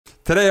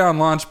Today on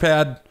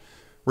Launchpad,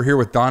 we're here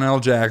with Donnell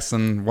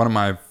Jackson, one of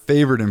my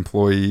favorite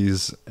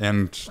employees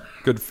and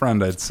good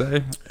friend, I'd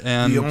say.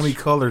 And the only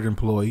colored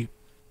employee.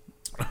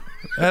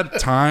 At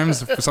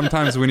times,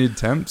 sometimes we need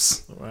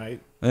temps. Right.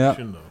 Yeah.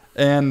 You know.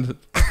 And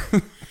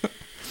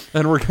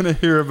and we're going to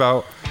hear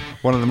about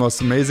one of the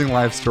most amazing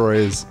life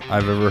stories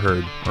I've ever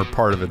heard, or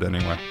part of it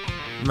anyway.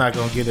 I'm not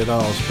going to get it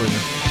all, Springer.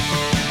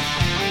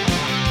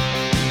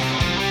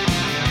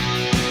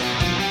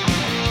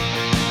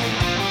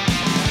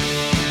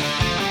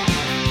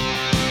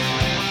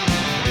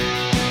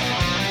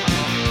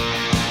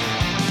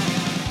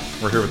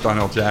 We're here with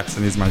Donnell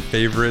Jackson. He's my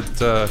favorite,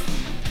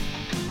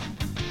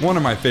 one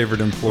of my favorite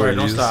employees. Right,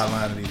 don't start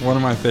lying to these people. One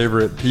of my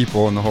favorite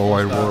people in the whole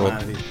wide Stop world. lying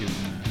to these people,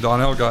 man.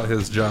 Donnell got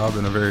his job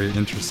in a very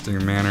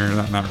interesting manner.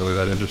 Not really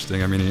that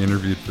interesting. I mean, he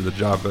interviewed for the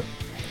job, but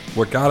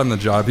what got him the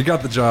job, he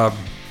got the job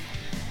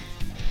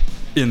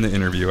in the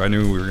interview. I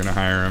knew we were going to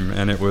hire him,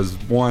 and it was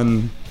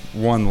one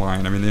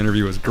line. I mean, the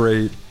interview was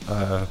great,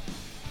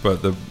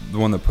 but the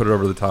one that put it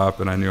over the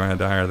top, and I knew I had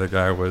to hire the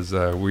guy, was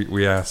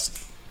we asked,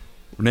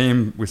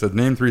 we said,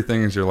 name 3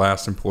 things your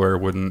last employer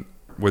would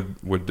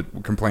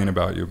complain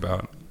about you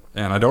about.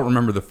 And I don't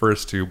remember the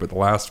first 2, but the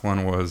last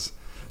one was,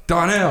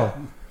 Donnell,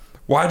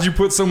 why'd you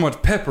put so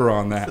much pepper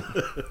on that?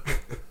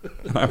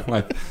 And I'm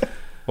like,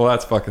 well,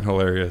 that's fucking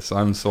hilarious.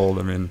 I'm sold.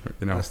 I mean,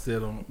 you know. I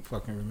still don't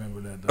fucking remember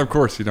that, though. Of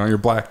course you don't. You're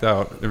blacked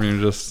out. I mean,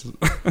 you're just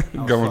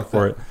going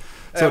for it.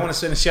 Hey, So, I want to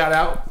send a shout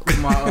out to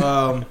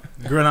my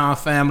Gridiron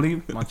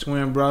family, my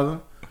twin brother,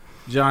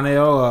 John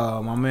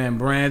L., my man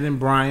Brandon,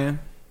 Brian,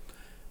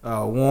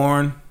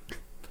 Warren,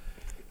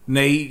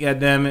 Nate,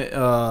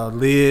 goddammit,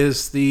 Liz,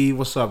 Steve.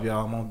 What's up,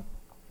 y'all? I'm on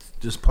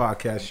this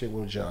podcast shit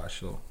with Josh,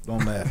 so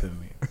don't laugh at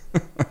me.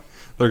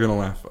 they're going to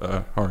laugh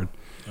hard.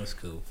 That's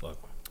cool. Fuck.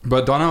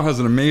 But Donnell has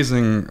an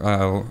amazing,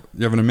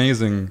 you have an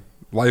amazing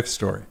life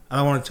story. I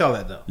don't want to tell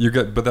that, though.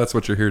 But that's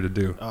what you're here to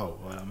do. Oh,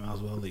 well, I might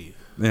as well leave.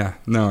 Yeah,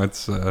 no,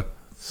 it's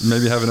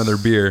maybe have another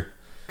beer,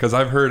 because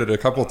I've heard it a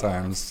couple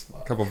times,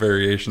 a couple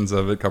variations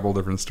of it, a couple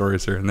different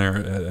stories here and there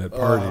at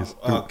parties.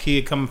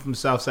 Kid coming from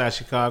South Side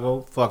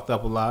Chicago, fucked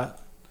up a lot.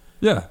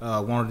 Yeah.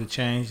 Wanted to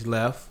change,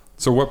 left.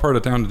 So what part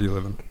of town did you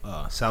live in?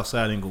 South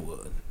Side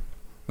Inglewood,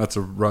 That's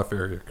a rough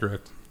area,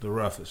 correct? the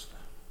roughest.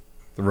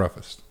 The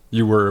roughest.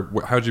 You were,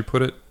 how'd you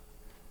put it?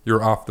 You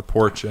were off the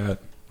porch at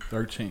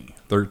 13.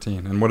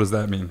 13. And what does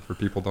that mean for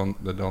people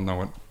that don't know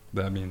what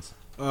that means?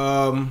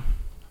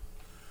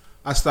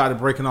 I started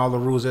breaking all the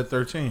rules at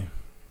 13.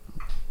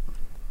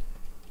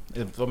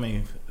 If I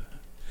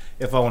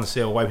want to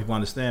say what white people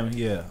understand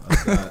me, yeah.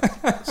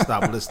 I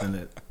stopped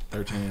listening at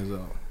 13 years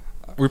old.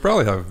 We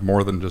probably have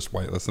more than just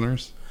white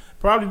listeners.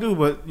 Probably do,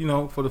 but you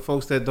know, for the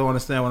folks that don't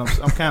understand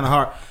what I'm kind of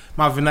hard.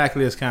 My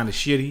vernacular is kind of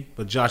shitty,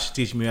 but Josh is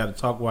teaching me how to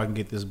talk where I can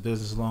get this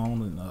business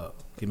loan and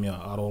give me an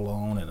auto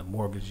loan and a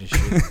mortgage and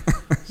shit.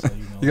 So,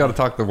 You got to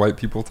talk the white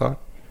people talk.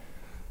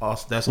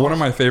 That's One of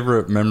my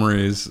favorite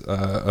memories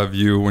of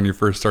you when you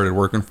first started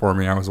working for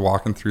me, I was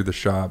walking through the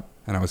shop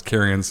and I was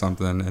carrying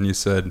something, and you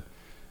said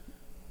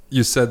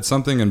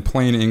something in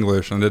plain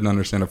English, and I didn't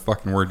understand a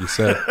fucking word you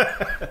said.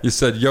 You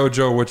said, "Yo,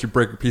 Joe, what'd you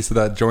break a piece of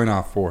that joint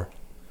off for?"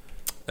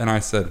 And I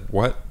said,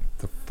 "What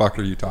the fuck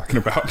are you talking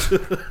about?"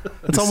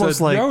 It's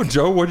almost like, "Yo,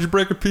 Joe, what'd you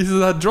break a piece of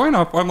that joint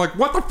off?" I'm like,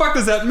 "What the fuck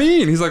does that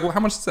mean?" He's like, "Well, how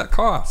much does that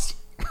cost?"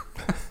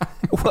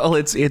 well,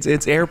 it's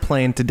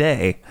airplane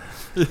today.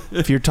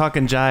 If you're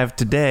talking jive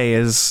today,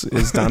 is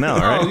Donnell,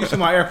 right? Oh, you saw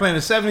my airplane in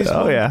the 70s?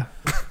 Oh yeah.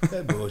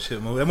 That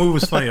bullshit movie. That movie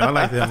was funny. I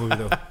like that movie,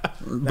 though.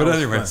 But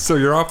anyway, so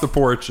you're off the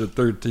porch at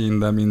 13.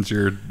 That means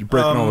you're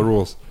breaking all the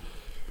rules.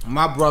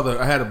 My brother,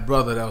 I had a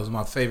brother that was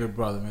my favorite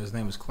brother, man. His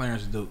name was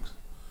Clarence Dukes.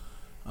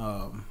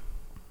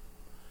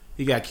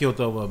 He got killed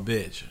over a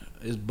bitch.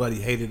 His buddy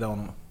hated on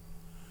him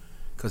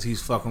because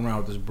he's fucking around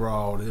with this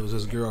broad. It was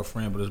his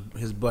girlfriend, but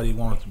his buddy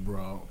wanted the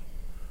broad.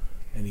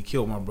 And he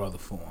killed my brother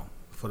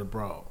for the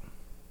broad.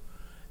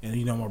 And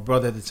you know, my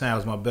brother at the time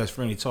was my best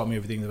friend. He taught me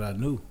everything that I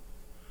knew.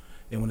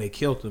 And when they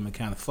killed him, it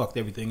kind of fucked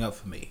everything up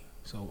for me.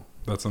 So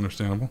That's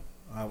understandable.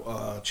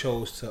 I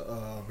chose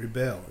to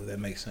rebel, if that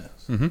makes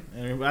sense. Mm-hmm.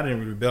 And I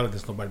didn't rebel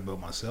against nobody but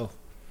myself.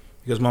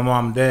 Because my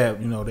mom and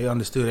dad, you know, they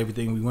understood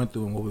everything we went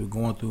through and what we were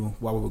going through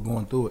while we were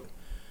going through it.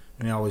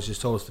 And they always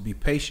just told us to be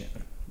patient.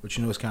 But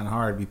you know, it's kind of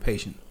hard to be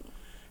patient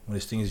when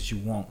it's things that you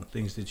want,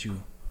 things that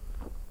you,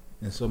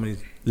 and so many.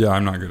 Yeah,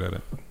 I'm not good at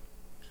it.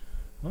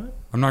 What?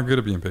 I'm not good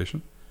at being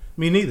patient.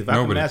 Me neither. If I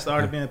could Nobody. master the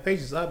art of being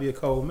patient, I'd be a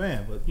cold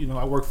man. But you know,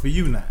 I work for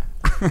you now,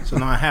 so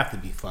now I have to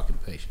be fucking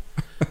patient.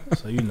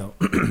 So you know,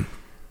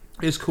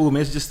 it's cool,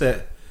 man. It's just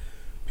that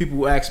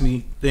people ask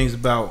me things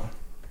about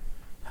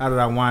how did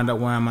I wind up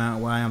where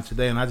I am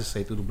today, and I just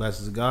say through the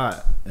blessings of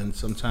God. And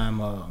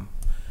sometimes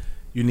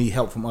you need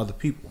help from other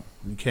people.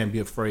 You can't be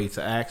afraid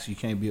to ask. You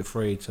can't be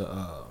afraid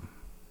to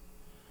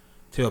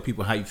tell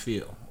people how you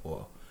feel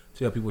or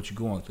tell people what you're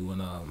going through.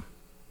 And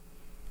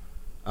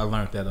I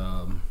learned that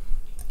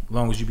as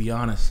long as you be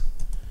honest,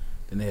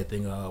 then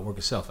everything work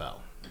itself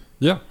out.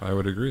 Yeah, I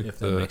would agree. If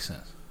that makes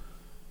sense.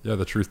 Yeah,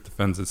 the truth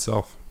defends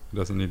itself. It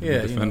doesn't need to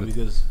Yeah, be defended.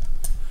 because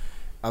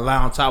a lie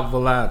on top of a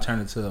lie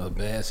turned into a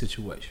bad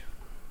situation.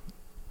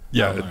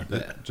 Yeah, learned it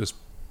that. just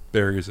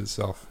buries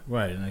itself.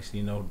 Right, and next thing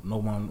you know, no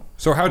one.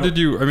 So how did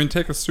you? I mean,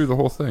 take us through the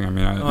whole thing. I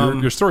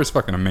mean, your story's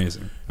fucking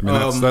amazing. I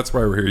mean, that's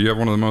why we're here. You have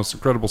one of the most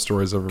incredible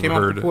stories I've ever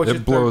heard.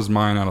 It blows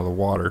mine out of the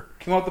water.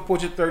 Came off the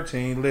porch at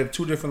 13, lived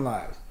 2 different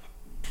lives.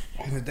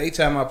 In the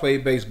daytime, I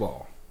played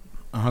baseball.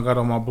 I hung out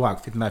on my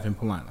block, 59th and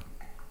Polina.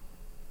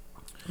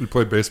 You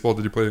played baseball?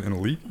 Did you play in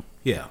elite?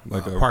 Yeah,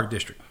 like a Park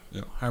District,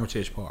 yeah,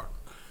 Hermitage Park.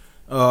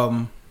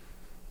 And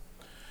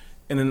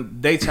in the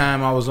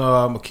daytime, I was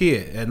a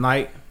kid. At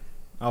night,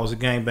 I was a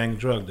gangbang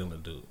drug dealer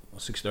dude on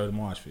 630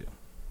 Marshfield.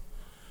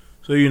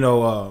 So, you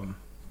know,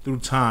 through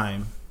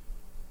time,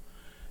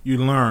 you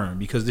learn,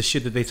 because the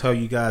shit that they tell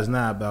you guys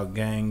now about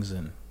gangs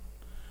and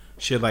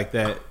shit like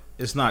that,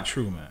 it's not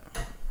true, man.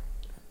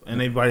 And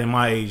everybody in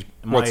my age,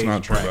 what's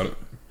not true about it?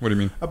 What do you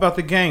mean? About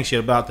the gang shit,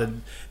 about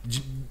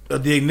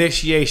the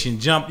initiation,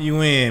 jump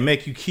you in,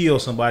 make you kill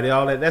somebody,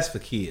 all that. That's for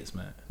kids,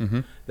 man. Mm-hmm.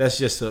 That's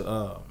just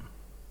to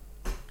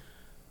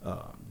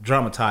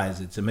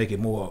dramatize it, to make it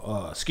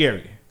more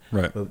scary.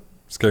 Right. But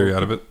scary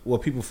out of it.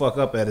 What people fuck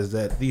up at is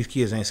that these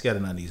kids ain't scared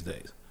of none these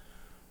days.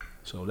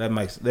 So that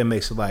makes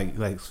it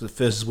like for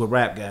instance with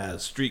rap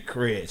guys, street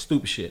cred,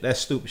 stupid shit. That's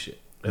stupid shit.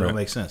 That don't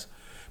make sense.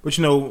 But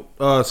you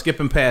know,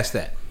 skipping past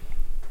that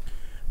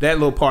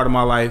little part of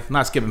my life,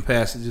 not skipping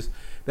past it, just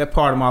that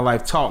part of my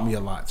life taught me a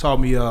lot. Taught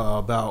me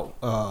about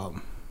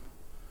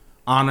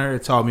honor.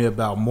 It taught me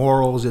about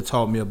morals. It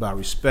taught me about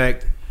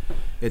respect.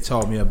 It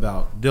taught me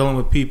about dealing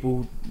with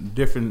people in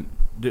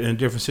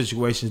different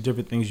situations,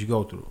 different things you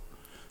go through.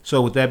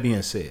 So with that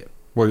being said,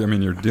 well, I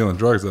mean, you're dealing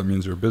drugs. That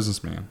means you're a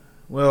businessman.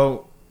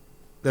 Well,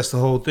 that's the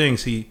whole thing.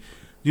 See,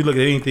 you look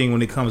at anything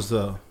when it comes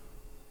to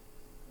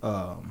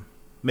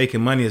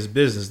making money as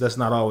business. That's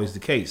not always the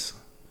case.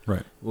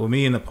 Right. Well,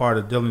 me and the part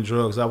of dealing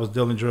drugs, I was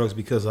dealing drugs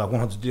because I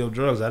wanted to deal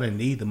drugs. I didn't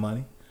need the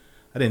money.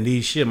 I didn't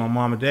need shit. My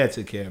mom and dad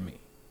took care of me.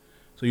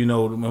 So, you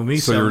know, when me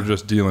so you were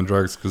just dealing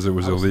drugs because it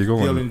was illegal?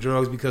 Dealing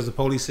drugs because the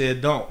police said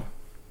don't.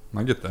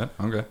 I get that.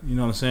 Okay. You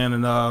know what I'm saying?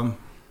 And I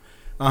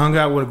hung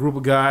out with a group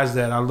of guys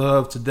that I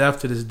love to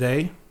death to this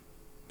day.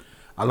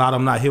 A lot of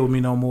them not here with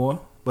me no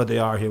more, but they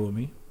are here with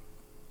me.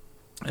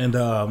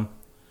 And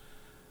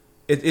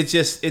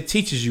it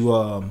teaches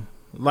you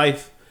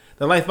life.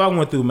 The life I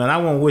went through, man, I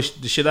won't wish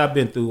the shit I've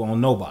been through on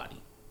nobody.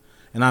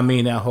 And I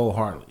mean that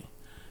wholeheartedly.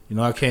 You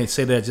know, I can't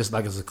say that just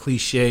like it's a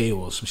cliche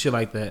or some shit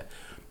like that.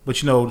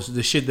 But, you know,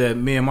 the shit that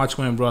me and my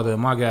twin brother and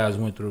my guys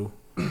went through,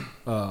 it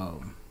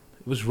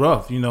was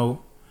rough, you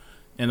know.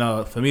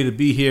 And for me to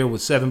be here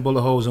with 7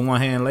 bullet holes in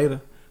one hand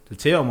later to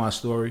tell my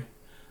story,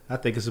 I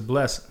think it's a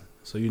blessing.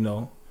 So, you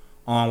know,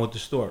 on with the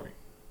story.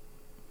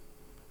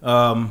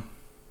 I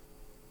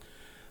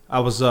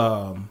was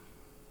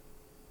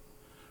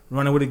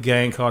running with a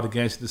gang called the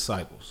Gangster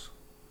Disciples,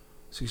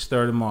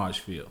 630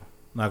 Marshfield.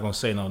 Not going to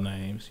say no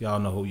names. Y'all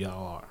know who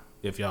y'all are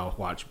if y'all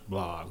watch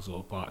blogs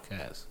or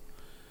podcasts,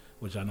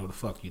 which I know the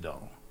fuck you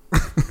don't.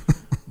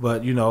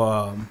 But, you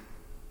know,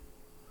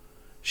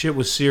 shit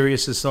was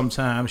serious at some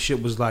time.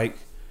 Shit was like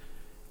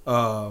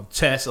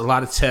tests, a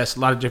lot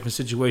of different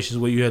situations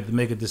where you had to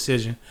make a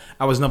decision.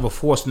 I was never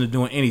forced into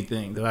doing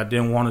anything that I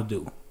didn't want to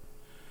do.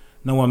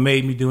 No one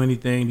made me do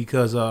anything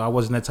because I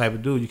wasn't that type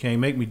of dude. You can't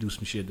make me do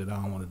some shit that I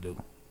don't want to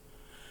do.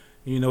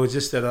 You know, it's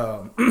just that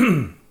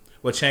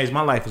what changed my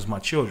life was my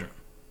children.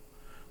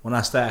 When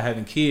I started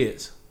having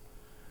kids,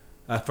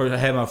 I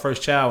had my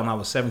first child when I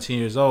was 17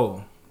 years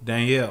old,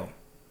 Danielle.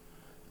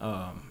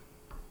 My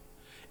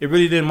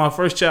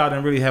first child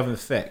didn't really have an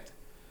effect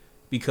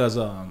because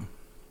I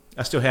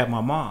still had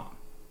my mom.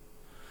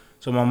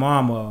 So my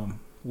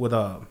mom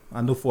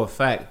I knew for a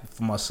fact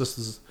from my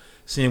sisters,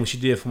 seeing what she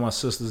did for my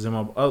sisters and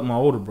my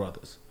older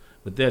brothers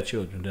with their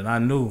children, then I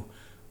knew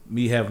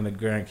me having a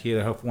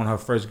grandkid, one of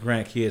her first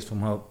grandkids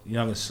from her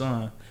youngest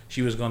son,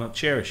 she was going to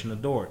cherish and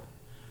adore it.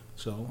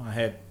 So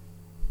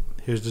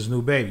here's this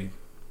new baby.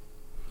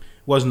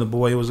 It wasn't a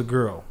boy, it was a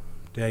girl,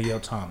 Danielle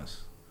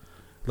Thomas.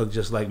 Looked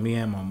just like me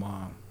and my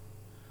mom.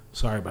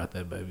 Sorry about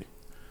that, baby.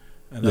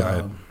 And,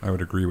 yeah, I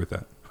would agree with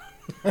that.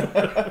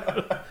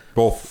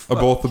 both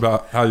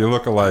about how you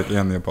look alike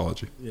and the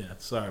apology. Yeah,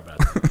 sorry about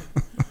that.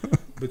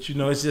 But, you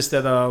know, it's just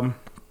that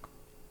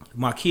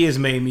my kids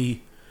made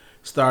me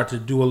start to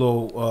do a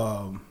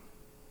little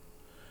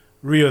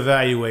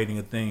reevaluating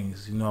of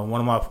things. You know,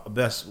 one of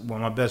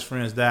my best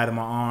friends died in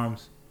my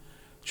arms,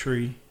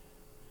 Tree.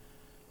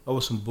 That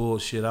was some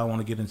bullshit. I don't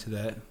want to get into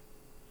that.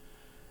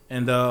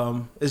 And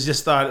it's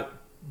just started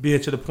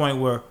being to the point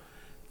where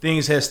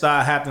things had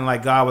started happening,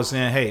 like God was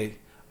saying, hey,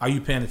 are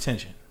you paying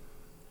attention?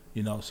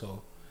 You know,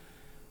 so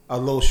a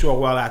little short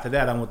while after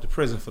that, I went to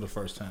prison for the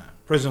first time.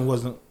 Prison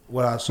wasn't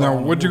what I saw. Now,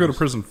 what'd you go to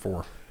prison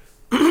for?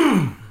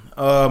 I'm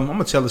going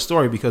to tell the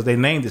story because they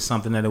named it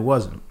something that it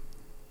wasn't.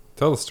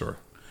 Tell the story.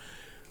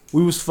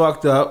 We was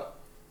fucked up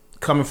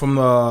coming from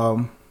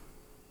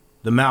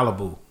the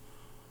Malibu.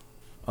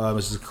 It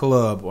was a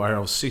club where I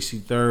was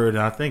 63rd, and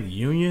I think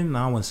Union. No,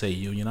 I wouldn't say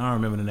Union. I don't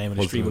remember the name of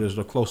the street, but it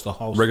was close to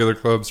Halston. Regular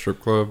club,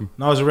 strip club?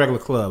 No, it was a regular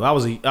club. I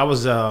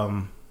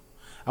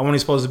I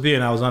wasn't supposed to be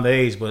in. I was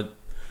underage, but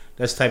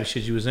that's the type of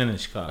shit you was in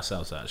Chicago,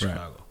 South Side of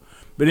Chicago. Right.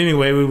 But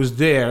anyway, we was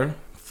there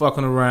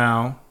fucking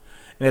around,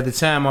 and at the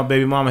time, my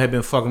baby mama had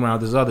been fucking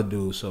around with this other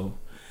dude. So,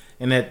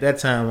 and at that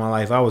time in my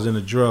life, I was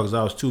into drugs.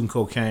 I was tooting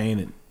cocaine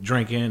and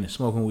drinking and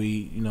smoking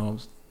weed. You know, I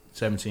was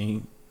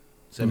 17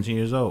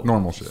 years old.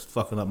 Normal shit.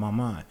 Fucking up my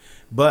mind.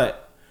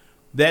 But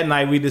that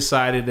night, we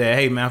decided that,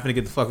 hey man, I'm finna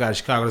get the fuck out of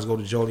Chicago. Let's go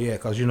to Joliet,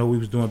 because you know we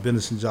was doing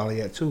business in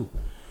Joliet too.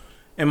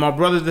 And my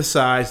brother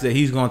decides that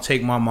he's gonna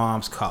take my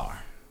mom's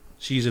car.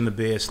 She's in the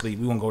bed asleep.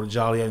 We gonna go to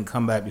Joliet and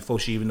come back before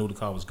she even knew the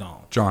car was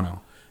gone. John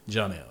L,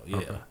 yeah.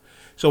 Okay.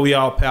 So we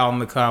all piled in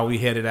the car. We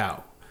headed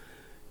out.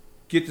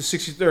 Get to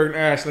 63rd and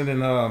Ashland,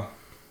 and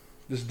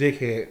this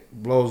dickhead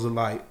blows the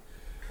light,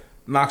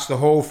 knocks the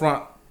whole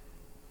front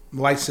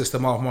light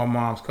system off my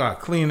mom's car.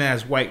 Clean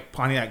ass white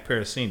Pontiac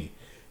Parasini.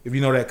 If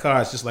you know that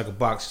car, it's just like a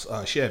box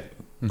Chevy.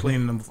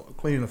 Mm-hmm.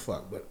 Cleaning the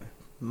fuck, but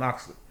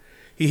knocks it.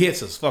 He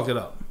hits us, fucked it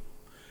up.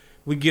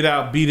 We get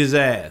out, beat his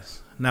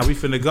ass. Now we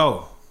finna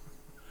go.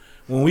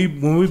 When we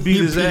beat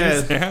his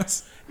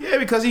ass, yeah,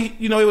 because he,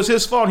 you know, it was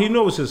his fault. He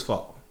knew it was his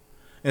fault.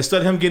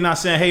 Instead of him getting out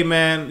saying, "Hey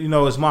man, you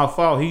know it's my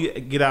fault," he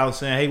get out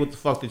saying, "Hey, what the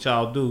fuck did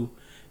y'all do?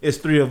 It's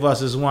three of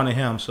us, it's one of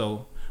him."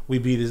 So we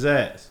beat his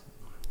ass.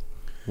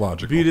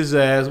 Logical. Beat his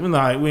ass. We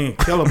ain't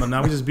kill him or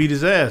nothing. We just beat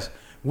his ass.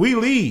 We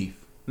leave.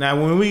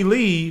 Now when we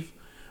leave,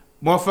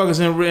 motherfuckers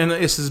in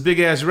it's this big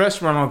ass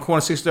restaurant on the corner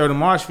of 6th and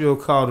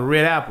Marshfield called the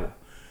Red Apple.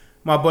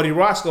 My buddy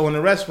Roscoe in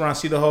the restaurant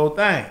see the whole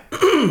thing.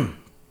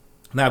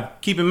 Now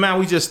keep in mind,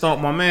 we just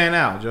stomped my man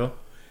out, Joe.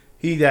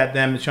 He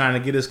goddamn it trying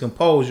to get his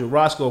composure.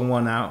 Roscoe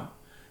won out.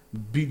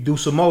 Do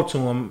some more to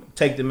him.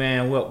 Take the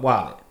man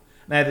wallet.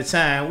 Now at the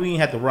time, we didn't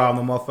have to rob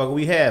no motherfucker.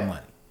 We had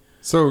money.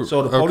 So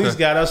the police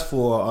got us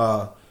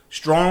for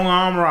strong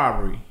arm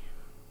robbery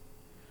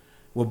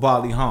with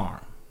bodily harm.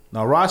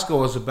 Now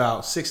Roscoe is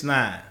about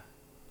 6'9",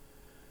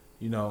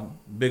 you know,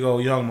 big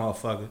old young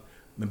motherfucker,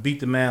 and beat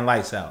the man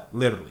lights out,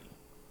 literally.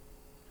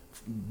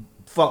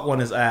 Fuck one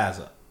of his eyes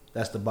up.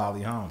 That's the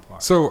bodily harm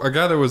part. So a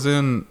guy that was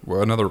in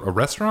a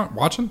restaurant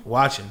watching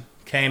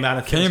came out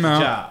and finished the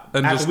job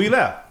and after we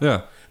left.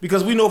 Yeah,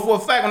 because we know for a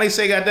fact when they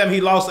say goddamn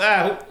he lost the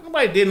eye,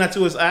 nobody did nothing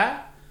to his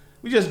eye.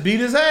 We just beat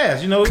his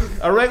ass, you know,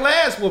 a regular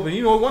ass whooping.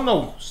 You know, it wasn't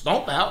no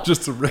stomp out.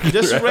 Just a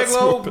regular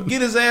old,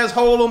 get his ass,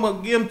 hold him,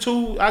 or give him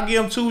two. I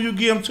give him two, you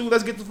give him two.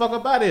 Let's get the fuck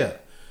up out of here.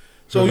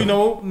 So, you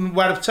know,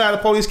 by the time the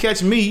police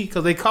catch me,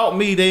 because they caught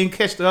me, they didn't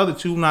catch the other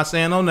two, not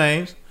saying no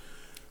names.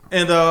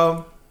 And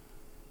that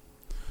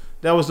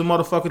was the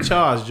motherfucking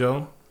charge,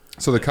 Joe.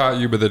 So they caught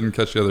you, but they didn't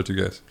catch the other two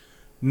guys?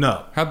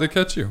 No. How'd they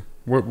catch you?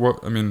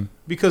 What? I mean...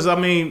 Because, I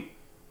mean,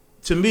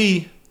 to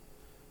me,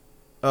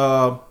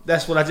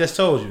 that's what I just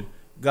told you.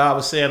 God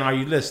was saying, are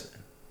you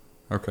listening?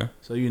 Okay.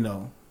 So, you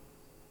know,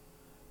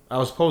 I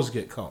was supposed to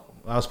get caught.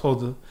 I was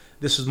supposed to,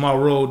 this is my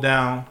road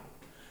down.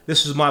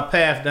 This is my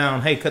path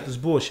down. Hey, cut this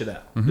bullshit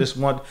out. Mm-hmm. This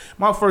one,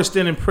 my first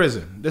stint in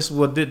prison. This is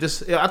what did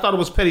this. I thought it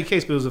was a petty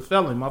case, but it was a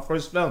felony. My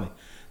first felony.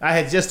 I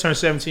had just turned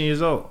 17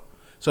 years old.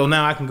 So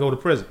now I can go to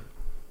prison.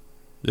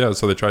 Yeah,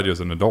 so they tried you as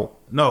an adult.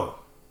 No.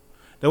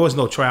 There was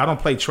no trial. I don't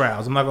play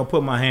trials. I'm not going to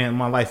put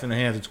my life in the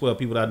hands of 12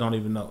 people that I don't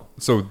even know.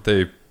 So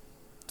they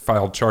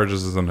filed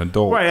charges as an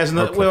adult. Right.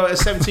 Well, at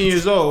 17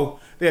 years old,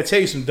 they'll tell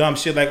you some dumb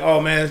shit like,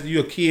 oh, man,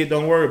 you're a kid,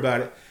 don't worry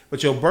about it.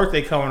 But your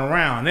birthday coming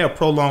around, they'll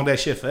prolong that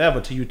shit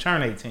forever till you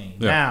turn 18.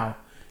 Yeah. Now,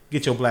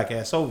 get your black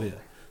ass over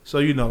here. So,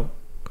 you know.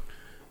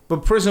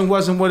 But prison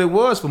wasn't what it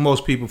was for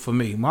most people for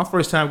me. My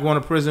first time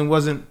going to prison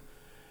wasn't,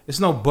 it's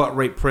no butt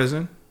rape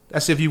prison.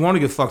 That's if you want to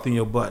get fucked in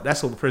your butt.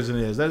 That's what prison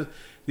is.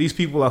 These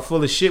people are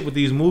full of shit with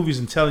these movies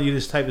and telling you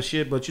this type of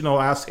shit. But, you know,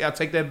 I'll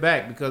take that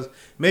back because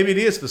maybe it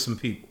is for some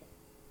people.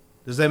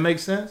 Does that make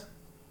sense?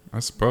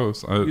 I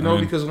suppose.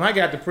 Because when I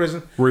got to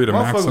prison, were you at a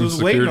maximum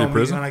was waiting security on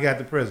prison? me when I got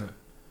to prison.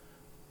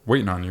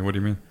 Waiting on you? What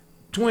do you mean?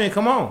 Twin,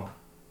 come on.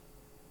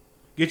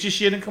 Get your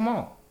shit and come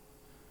on.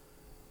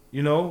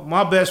 You know,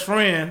 my best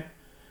friend,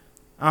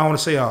 I don't want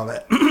to say all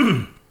that.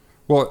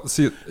 Well,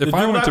 see, if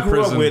I went to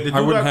prison, I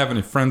wouldn't have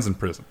any friends in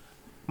prison.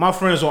 My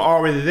friends were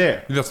already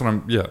there. That's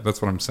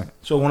what I'm saying.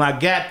 So when I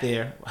got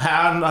there,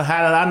 how did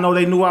I know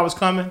they knew I was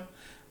coming?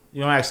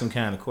 You don't ask them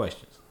kind of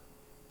questions.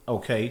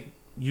 Okay,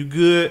 you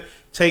good?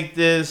 Take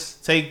this,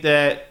 take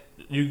that.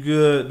 You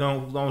good?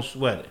 Don't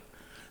sweat it.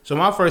 So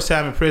my first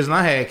time in prison,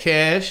 I had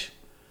cash.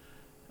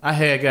 I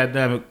had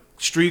goddamn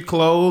street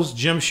clothes,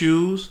 gym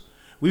shoes.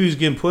 We was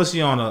getting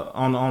pussy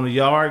on the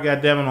yard,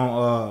 goddamn it,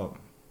 on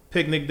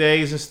picnic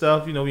days and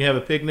stuff. You know, we have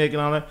a picnic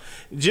and all that.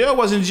 Jail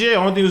wasn't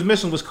jail. Only thing was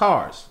missing was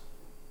cars.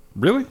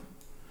 Really?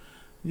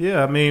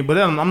 Yeah, I mean, but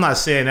then I'm not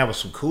saying that was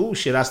some cool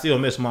shit. I still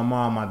miss my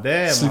mom, my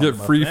dad. So you get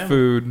free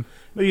food.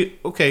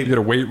 Okay. You get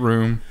a weight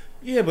room.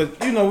 Yeah,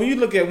 but you know, when you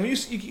look at you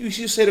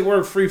say the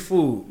word free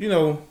food. You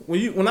know,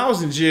 when I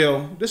was in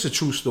jail, this is a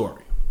true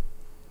story.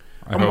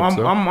 I'm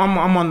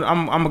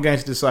a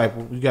gangster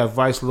disciple. You got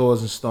vice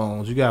lords and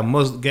stones. You got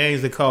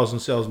gangs that call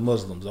themselves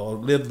Muslims or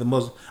live the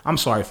Muslim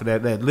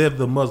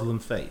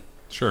faith.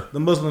 Sure. The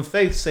Muslim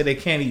faith say they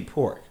can't eat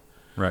pork.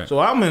 Right. So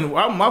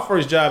my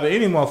first job,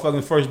 any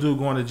motherfucking first dude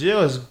going to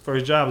jail, his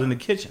first job was in the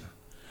kitchen.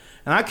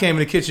 And I came in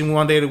the kitchen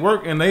one day to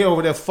work, and they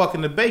over there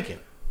fucking the bacon.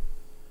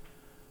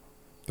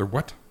 They're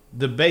what?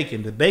 The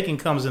bacon. The bacon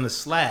comes in a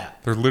slab.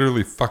 They're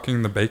literally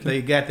fucking the bacon?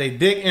 They got their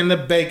dick in the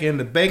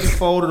bacon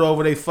folded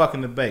over, they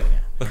fucking the bacon.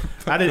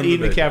 I didn't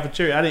eat in the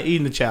cafeteria. I didn't eat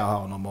in the chow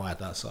hall no more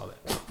after I saw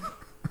that.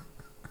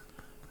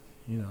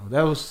 You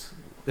know,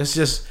 let's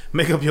just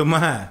make up your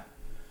mind.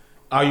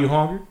 Are you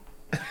hungry?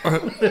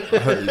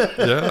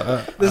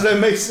 Yeah. Does that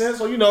make sense?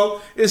 So, you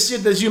know, it's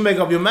shit that you make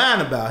up your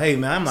mind about. Hey,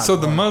 man, I'm not. So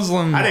the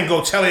Muslim... I didn't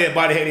go tell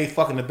everybody, hey, they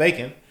fucking the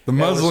bacon. The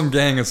Muslim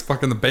gang is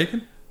fucking the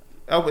bacon?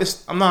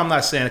 I'm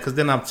not saying it because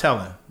then I'm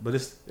telling. But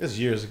it's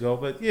years ago.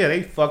 But yeah,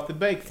 they fucked the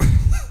bacon.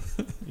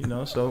 You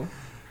know, so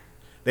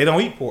they don't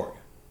eat pork.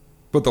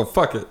 But they'll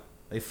fuck it.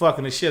 They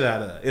fucking the shit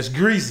out of it. It's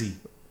greasy.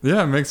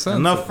 Yeah, it makes sense.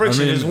 Enough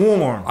friction is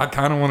warm. I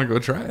kind of want to go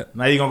try it.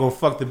 Now you're going to go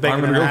fuck the bacon.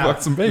 I'm going to go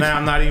fuck some bacon. Now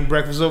I'm not eating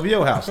breakfast over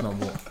your house no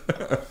more.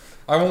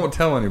 I won't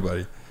tell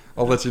anybody.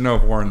 I'll let you know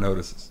if Warren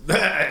notices.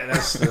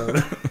 That's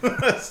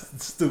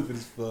stupid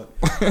as fuck.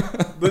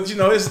 But you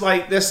know, it's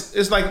like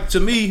to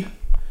me,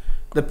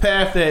 the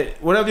path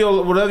that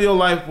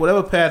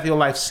whatever path your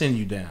life send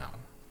you down,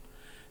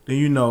 then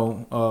you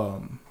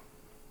know,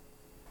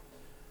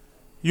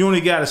 you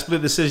only got a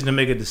split decision to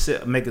make a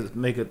decision.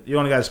 You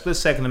only got a split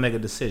second to make a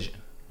decision.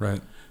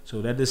 Right.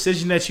 So that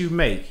decision that you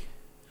make, you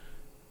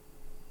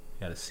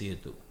got to see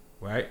it through,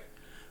 right?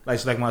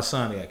 Like my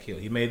son that got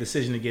killed. He made a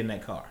decision to get in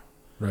that car.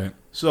 Right.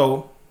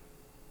 So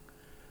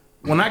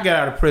when I got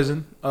out of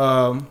prison,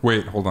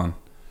 wait, hold on.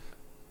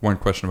 One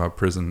question about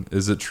prison: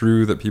 is it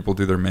true that people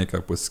do their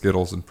makeup with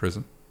Skittles in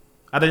prison?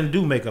 I didn't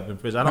do makeup in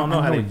prison. I don't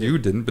know how they did. You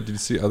didn't, but did you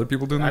see other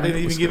people doing that? I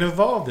didn't even get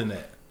involved in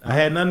that. I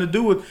had nothing to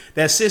do with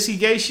that sissy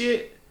gay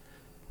shit.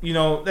 You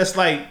know, it's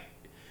like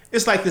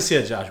this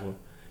here, Joshua.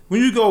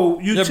 When you go,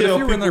 tell but if you were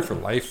people, in there for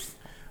life.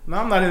 No,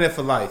 I'm not in there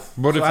for life.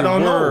 But if I you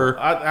don't were, know.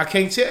 I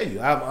can't tell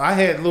you. I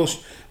had little.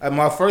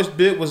 My first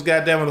bit was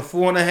goddamn with a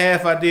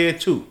 4.5. I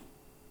did 2.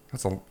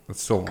 That's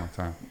still a long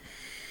time.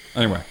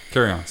 Anyway,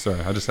 carry on.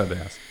 Sorry, I just had to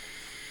ask.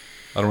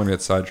 I don't want to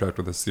get sidetracked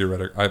with this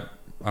theoretic. I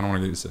don't want to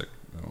get you sick.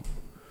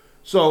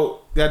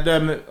 So,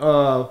 goddamn it.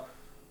 Well,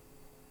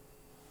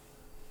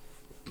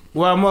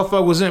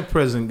 motherfucker was in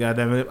prison.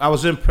 Goddamn it, I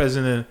was in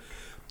prison and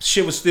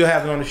shit was still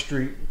happening on the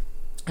street,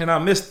 and I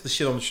missed the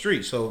shit on the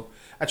street. So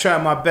I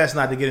tried my best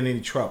not to get in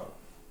any trouble,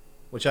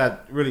 which I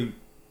really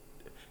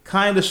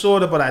kind of,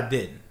 sort of, but I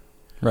didn't.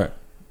 Right.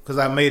 Because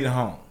I made it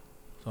home.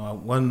 So I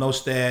wasn't no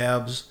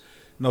stabs,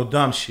 no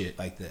dumb shit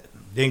like that.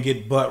 Didn't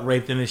get butt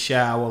raped in the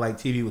shower like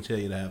TV would tell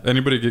you to have.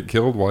 Anybody get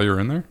killed while you were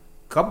in there?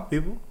 Couple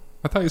people.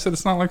 I thought you said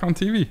it's not like on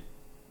TV.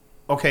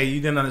 Okay,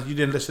 you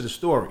didn't listen to the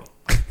story.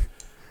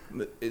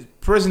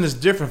 Prison is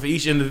different for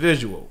each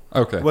individual.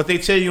 Okay. What they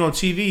tell you on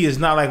TV is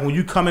not like when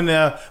you come in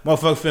there,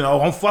 motherfucker feeling,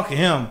 oh, I'm fucking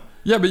him.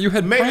 Yeah, but you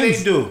had Maybe friends.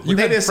 they do. But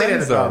they didn't say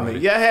that about me.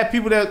 Yeah, I had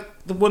people that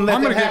wouldn't let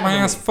I'm that gonna get happen my to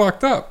ass me.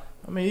 fucked up.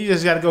 I mean, you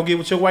just got to go get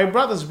with your white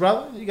brothers,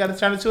 brother. You got to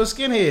turn into a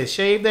skinhead.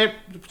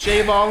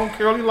 Shave all them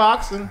curly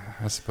locks and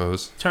I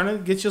suppose.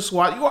 get your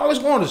swat. You always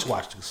wanted a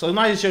swastika, so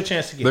now it's your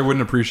chance to get They it.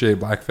 wouldn't appreciate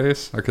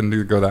blackface. I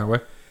couldn't go that way.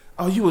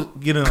 Oh, you would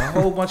get in a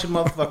whole bunch of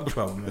motherfucking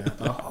trouble, man.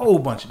 A whole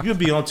bunch. You'd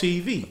be on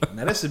TV.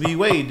 Now, this would be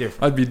way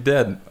different. I'd be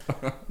dead.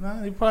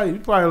 Nah, you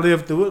probably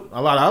lived through it.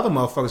 A lot of other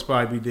motherfuckers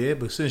probably be dead,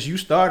 but since you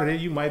started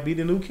it, you might be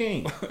the new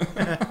king.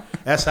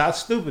 That's how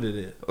stupid it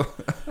is.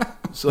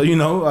 So, you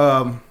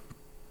know,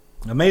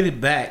 I made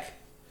it back.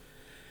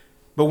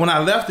 But when I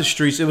left the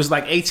streets, it was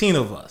like 18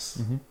 of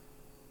us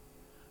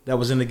that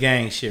was in the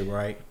gang shit,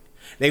 right?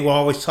 They would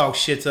always talk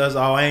shit to us.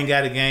 Oh, I ain't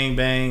got a gang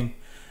bang.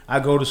 I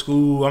go to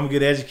school. I'm going to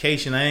get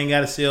education. I ain't got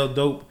to sell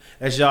dope.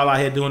 That's y'all out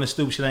here doing the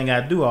stupid shit. I ain't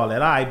got to do all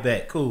that. I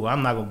bet. Cool.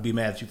 I'm not going to be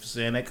mad at you for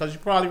saying that because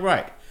you're probably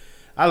right.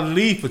 I'll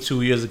leave for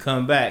 2 years and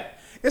come back.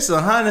 It's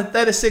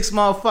 136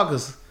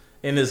 motherfuckers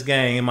in this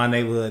gang in my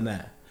neighborhood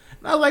now.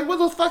 And I was like, what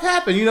the fuck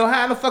happened? You know,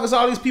 how the fuck is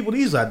all these people?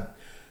 These are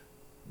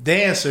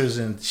dancers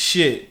and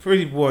shit.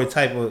 Pretty boy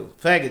type of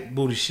faggot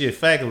booty shit.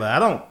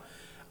 Faggot.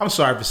 I'm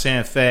sorry for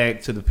saying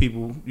fag to the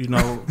people, you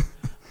know.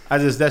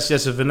 That's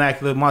just a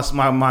vernacular.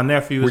 My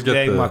nephew is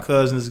gay. My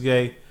cousin is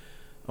gay.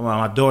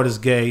 My daughter's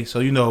gay. So,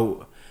 you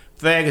know,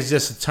 fag is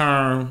just a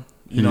term.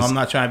 You know, I'm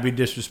not trying to be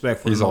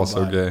disrespectful. He's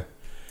also gay.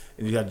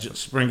 And you got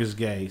Springer's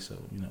gay. So,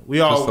 you know, we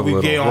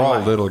gay on We're all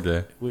life. little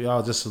gay. We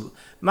all just.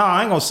 No,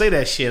 I ain't going to say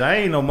that shit. I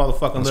ain't no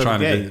motherfucking little trying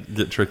gay. to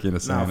get tricky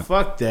into saying it.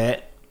 Fuck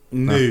that.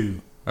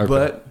 No.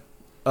 Okay.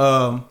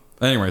 But,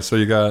 anyway, so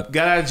you got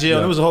out of jail. Yeah.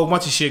 There was a whole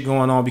bunch of shit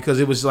going on because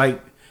it was like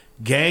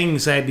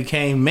gangs had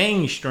became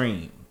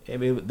mainstream. I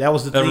mean, that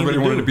was the thing. Everybody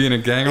wanted to be in a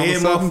gang all of a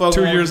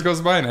sudden. 2 years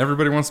goes by and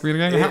everybody wants to be in a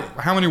gang. Yeah.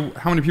 How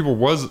many people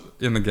was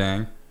in the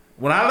gang?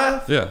 When I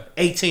left, Yeah.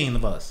 18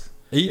 of us.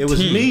 18? It was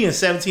me and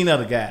 17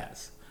 other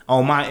guys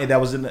on my. That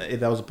was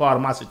a part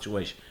of my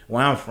situation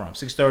where I'm from,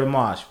 630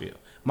 Marshfield.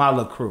 My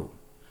little crew.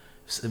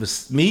 It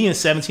was me and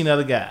 17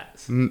 other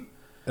guys. And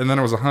then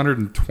it was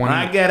 120. When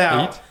I got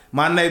out,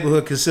 my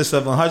neighborhood consists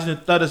of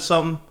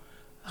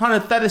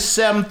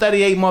 137,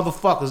 38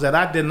 motherfuckers that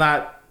I did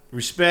not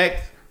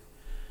respect,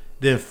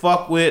 then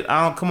fuck with.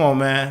 Come on,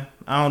 man.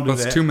 I don't do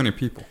that. That's too many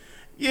people.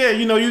 Yeah,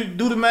 you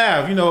do the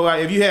math.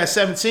 Like if you had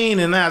 17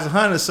 and now it's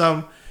 100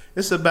 something,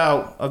 it's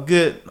about a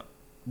good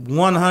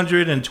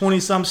 120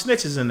 some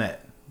snitches in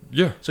that.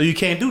 Yeah. So you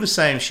can't do the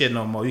same shit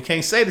no more. You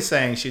can't say the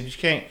same shit. You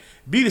can't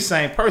be the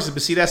same person.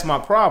 But see, that's my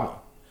problem.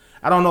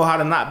 I don't know how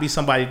to not be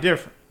somebody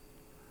different.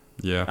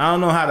 Yeah. I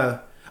don't know how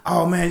to,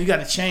 oh man, you got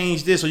to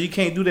change this or you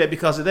can't do that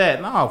because of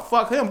that. No,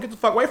 fuck him. Get the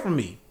fuck away from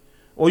me.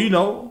 Or,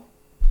 I'm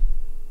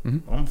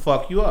going to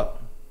fuck you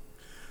up.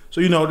 So,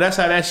 that's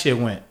how that shit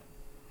went.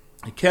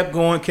 It kept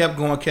going.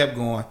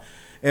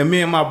 And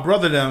me and my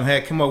brother them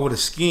had come up with a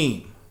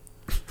scheme.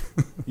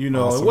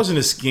 Awesome. It wasn't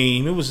a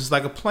scheme. It was just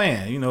like a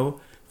plan,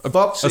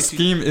 A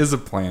scheme is a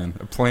plan.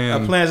 A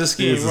plan is a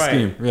scheme, is a right?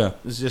 scheme. Yeah.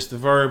 It's just the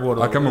verb or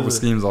the. I come up with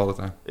schemes all the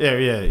time.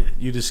 Yeah.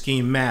 You the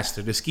scheme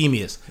master, the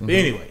schemiest. But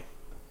anyway,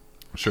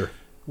 Sure.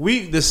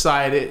 we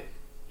decided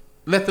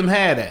let them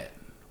have that.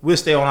 We'll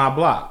stay on our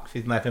block,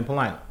 59th and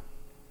Polina,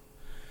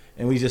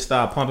 and we just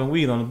started pumping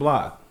weed on the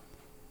block.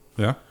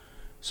 Yeah.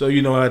 So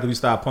after we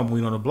started pumping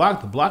weed on the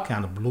block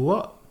kind of blew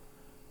up.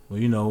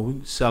 Well,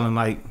 we selling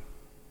like,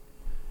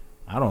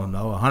 I don't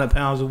know, 100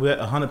 pounds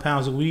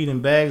of weed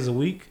in bags a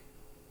week.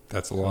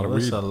 That's a lot of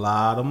weed. That's a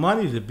lot of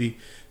money to be.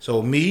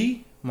 So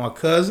me, my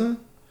cousin,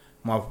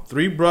 my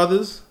 3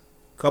 brothers,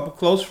 a couple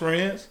close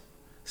friends,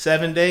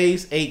 7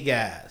 days, 8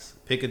 guys.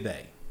 Pick a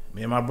day.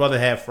 Me and my brother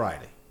had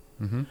Friday.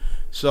 Mm-hmm.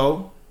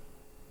 So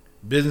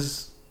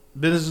business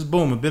is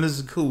booming. Business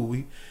is cool.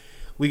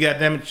 We got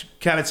them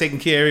kind of taking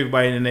care of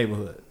everybody in the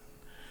neighborhood.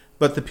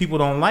 But the people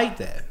don't like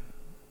that.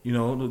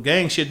 The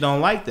gang shit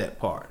don't like that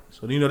part.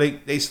 So they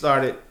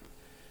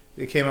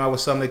came out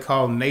with something they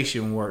called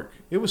nation work.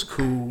 It was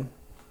cool.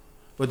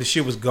 But the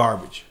shit was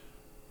garbage.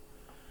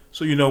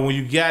 So, when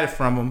you got it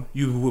from them,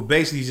 you would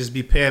basically just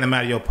be paying them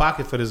out of your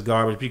pocket for this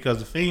garbage because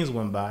the fiends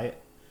wouldn't buy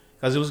it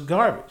because it was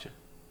garbage.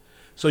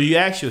 So you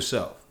ask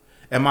yourself,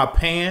 am I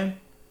paying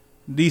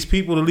these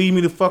people to leave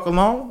me the fuck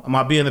alone? Am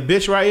I being a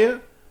bitch right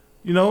here?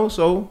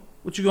 So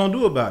what you gonna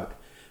do about it?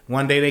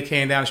 One day they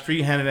came down the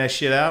street, handed that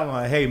shit out. I'm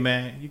like, hey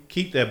man, you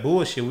keep that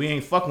bullshit. We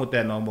ain't fucking with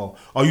that no more.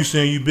 Are you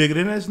saying you bigger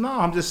than this? No,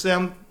 I'm just saying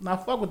I'm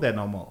not fucking with that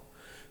no more.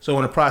 So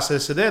in the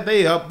process of that,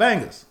 they up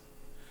bangers.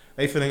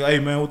 They finna go, hey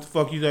man, what the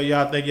fuck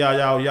y'all think y'all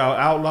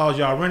outlaws,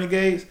 y'all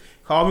renegades?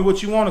 Call me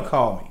what you want to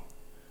call me.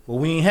 But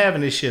we ain't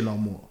having this shit no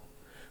more.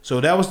 So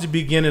that was the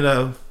beginning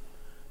of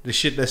the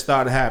shit that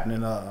started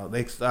happening.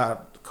 They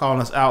started calling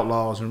us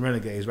outlaws and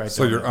renegades right there.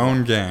 So your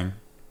own gang.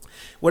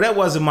 Well, that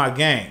wasn't my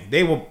gang.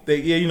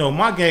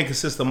 My gang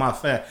consists of my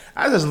family.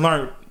 I just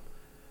learned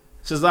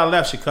since I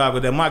left Chicago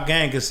that my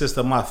gang consists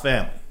of my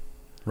family.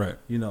 Right.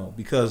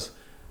 Because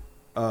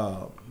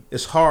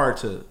it's hard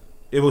to.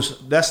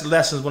 That's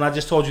lessons. When I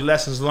just told you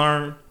lessons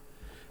learned,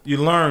 you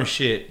learn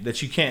shit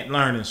that you can't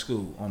learn in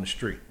school on the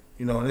street.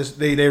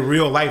 They're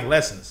real life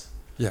lessons.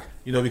 Yeah.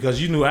 Because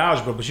you knew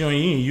algebra, but you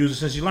ain't used it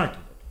since you learned it.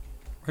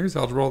 I use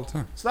algebra all the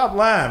time. Stop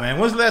lying, man.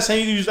 When's the last time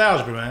you used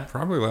algebra, man?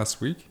 Probably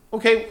last week.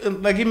 Okay,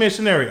 give me a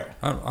scenario.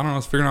 I don't know. I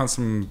was figuring out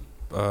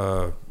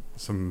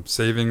some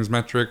savings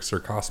metrics or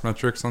cost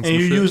metrics on some shit.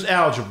 And you shit. use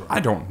algebra.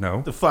 I don't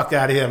know. The fuck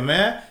out of here,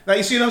 man. Now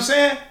you see what I'm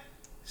saying?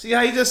 See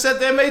how you just sat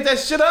there and made that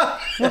shit up?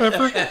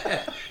 Whatever. This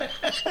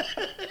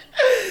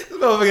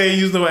motherfucker ain't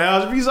using no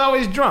algebra. He's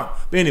always drunk.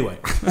 But anyway.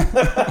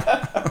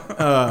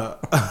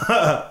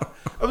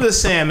 I'm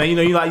just saying, man,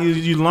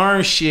 you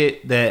learn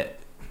shit that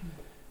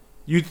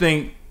you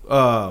think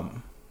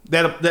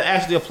that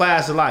actually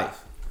applies to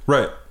life.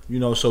 Right.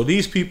 So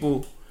these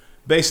people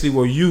basically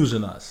were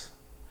using us.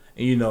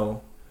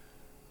 And,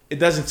 it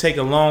doesn't take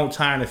a long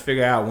time to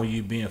figure out when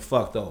you're being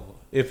fucked over.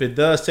 If it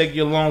does take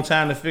you a long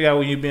time to figure out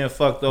when you're being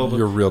fucked over,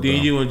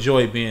 then you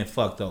enjoy being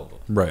fucked over.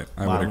 Right.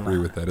 I would agree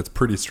with that. It's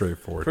pretty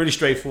straightforward.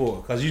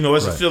 Because,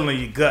 it's a feeling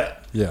in your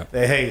gut. Yeah.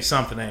 That, hey,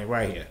 something ain't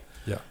right here.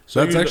 Yeah.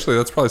 So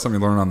that's probably something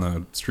you learn on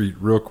the street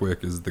real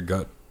quick is the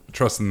gut,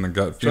 trusting the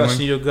gut feeling.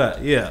 Trusting your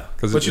gut, yeah.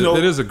 Because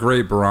it is a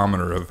great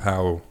barometer of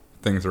how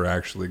things are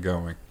actually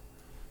going.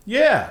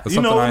 Yeah.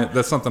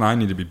 That's something I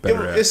need to be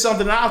better at. It's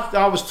something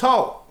I was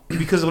taught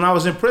because when I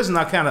was in prison,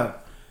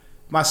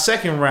 my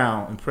second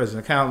round in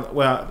prison,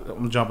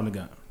 I'm jumping the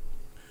gun.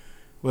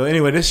 Well,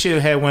 anyway, this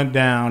shit had went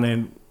down,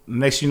 and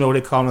next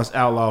they calling us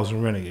outlaws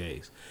and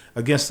renegades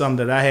against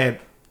something that I had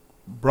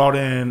brought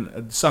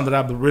in, something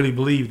that I really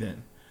believed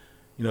in.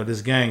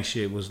 This gang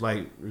shit was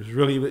like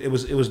it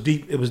was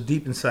deep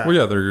inside. Well,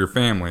 yeah, they're your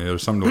family.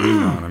 There's something to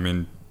lean on. I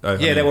mean,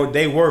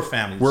 they were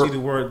family. You see the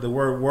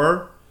word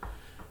were.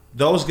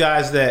 Those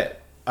guys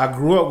that I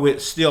grew up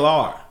with still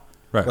are.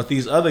 Right. But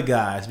these other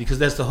guys, because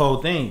that's the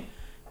whole thing,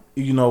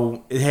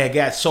 it had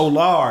got so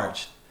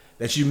large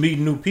that you meet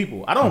new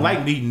people. I don't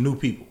like meeting new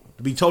people,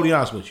 to be totally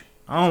honest with you.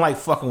 I don't like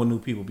fucking with new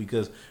people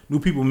because new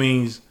people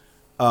means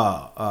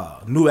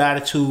new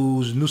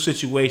attitudes, new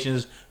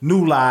situations,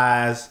 new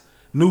lies,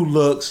 new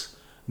looks.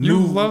 You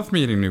love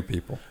meeting new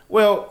people.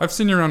 Well, I've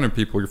seen you around new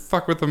people. You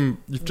fuck with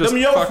them. You just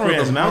them your fuck friends,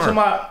 with them man.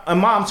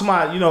 I'm talking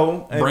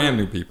about, brand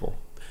new people.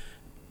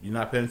 You're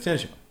not paying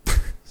attention.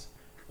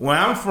 Where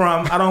I'm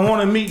from, I don't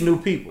want to meet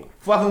new people.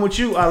 Fucking with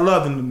you, I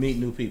love them to meet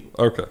new people.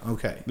 Okay.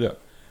 Okay. Yeah.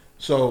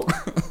 So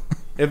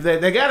if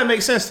they got to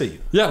make sense to you.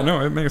 Yeah.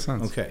 No, it makes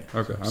sense. Okay.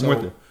 Okay. I'm So,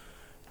 with you.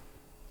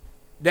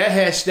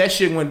 That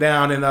shit went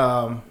down,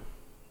 and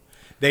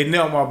they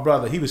nailed my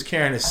brother. He was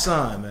carrying his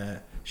son,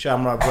 man. Shot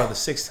my brother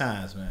 6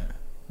 times, man.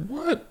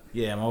 What?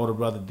 Yeah, my older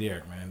brother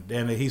Derek, man.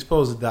 Damn it, he's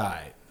supposed to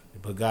die,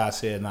 but God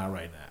said not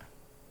right now.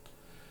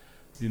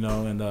 You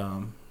know,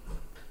 and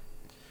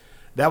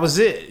that was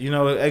it. You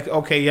know,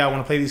 okay, y'all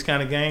want to play these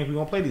kind of games? We're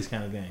gonna play these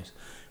kind of games.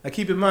 Now,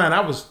 keep in mind, I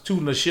was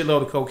tooting a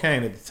shitload of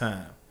cocaine at the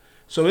time,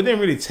 so it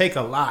didn't really take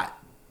a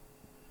lot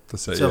To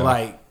say to yeah.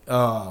 like,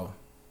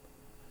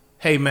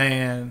 hey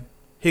man,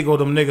 here go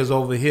them niggas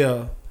over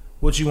here.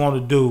 What you want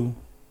to do,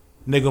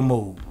 nigga?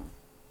 Move.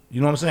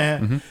 You know what I'm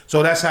saying? Mm-hmm.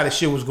 So that's how the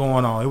shit was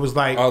going on. It was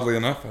like, Oddly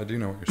enough, I do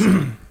know what you're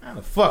saying. how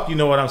the fuck you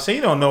know what I'm saying?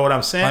 You don't know what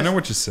I'm saying. I know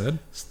what you said.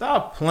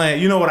 Stop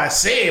playing. You know what I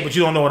said, but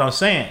you don't know what I'm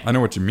saying. I know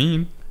what you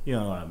mean. You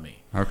know what I mean.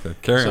 Okay,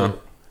 carry on.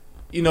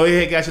 You know,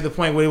 it had got to the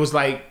point where it was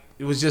like,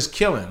 it was just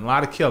killing. A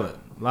lot of killing.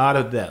 A lot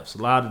of deaths.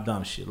 A lot of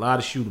dumb shit. A lot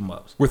of shoot 'em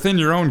ups. Within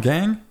your own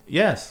gang?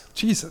 Yes.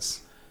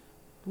 Jesus.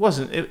 It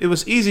wasn't. It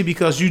was easy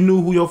because you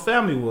knew who your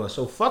family was.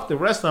 So fuck the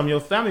rest of them. Your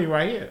family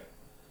right here.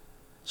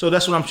 So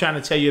that's what I'm trying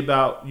to tell you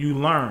about. You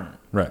learn.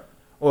 Right.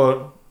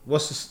 Or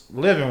what's this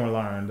living and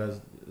learn?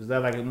 Is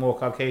that like more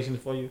Caucasian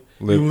for you?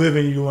 Live. You live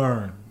and you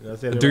learn. Did I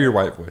say that Do right? your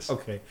white voice.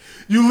 Okay.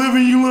 You live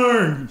and you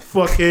learn,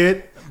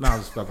 fuckhead. No, I'm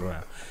just fucking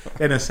around.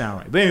 That didn't sound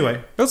right. But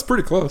anyway, That's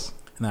pretty close.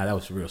 nah, that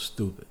was real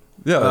stupid.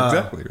 Yeah,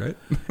 exactly, right?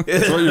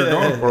 That's what you were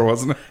going for,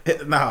 wasn't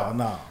it?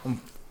 No.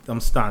 I'm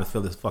starting to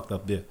feel this fucked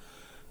up there.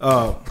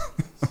 It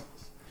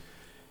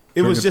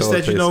Drink was just until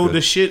it that, you know,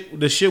 tastes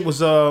the shit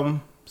was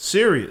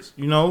serious,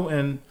 you know,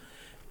 and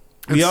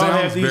we It all have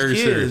sounds these very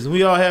kids. serious.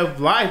 We all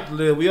have life to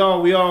live.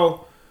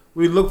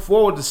 We look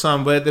forward to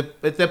something, but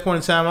at that point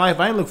in time in life,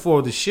 I didn't look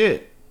forward to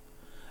shit.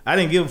 I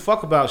didn't give a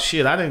fuck about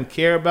shit. I didn't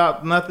care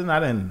about nothing. I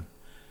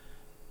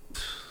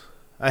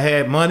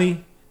had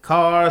money,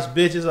 cars,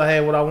 bitches. I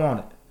had what I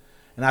wanted.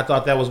 And I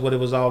thought that was what it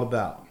was all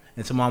about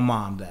until my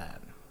mom died.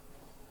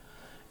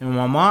 And when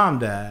my mom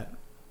died,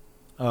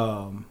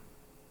 I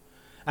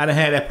didn't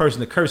have that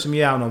person to curse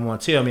me out no more,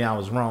 tell me I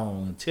was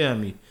wrong, and tell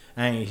me,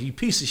 you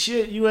piece of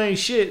shit, you ain't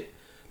shit,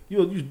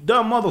 you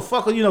dumb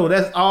motherfucker. You know,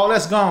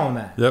 that's gone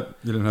now. Yep.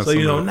 You didn't have So,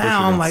 you know, somebody to push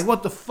now I'm against. like,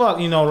 what the fuck?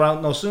 You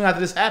know, no, soon after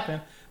this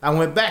happened, I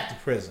went back to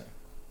prison.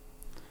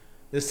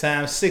 This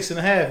time,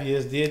 6.5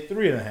 years, did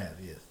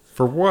 3.5 years.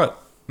 For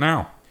what?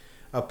 Now?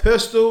 A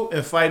pistol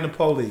and fighting the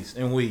police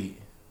and weed.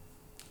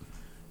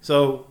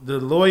 So the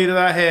lawyer that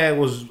I had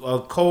was a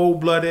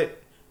cold-blooded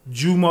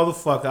Jew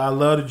motherfucker. I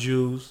love the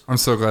Jews. I'm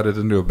so glad I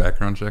didn't do a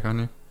background check on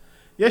you.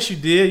 Yes, you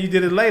did. You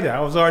did it later. I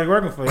was already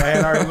working for you. I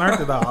had already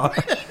learned it all.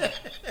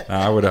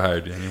 Nah, I would have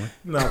hired you anyway.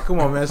 No, come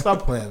on, man.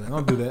 Stop playing, man.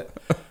 Don't do that.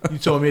 You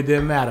told me it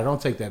didn't matter.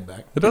 Don't take that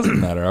back. It doesn't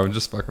matter. I was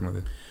just fucking with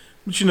you.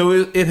 But, you know,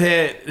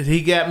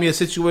 he got me a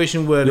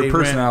situation where Your they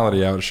personality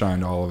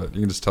outshined all of it.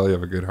 You can just tell you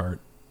have a good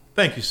heart.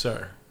 Thank you,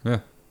 sir.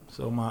 Yeah.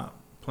 So my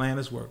plan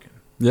is working.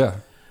 Yeah.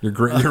 Your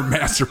great, your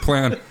master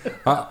plan.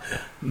 No,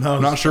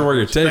 I'm not sure where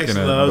you're taking thanks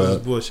it, a lot. This is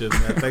but bullshit,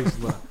 man. Thanks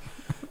a lot.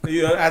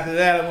 You know, after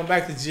that, I went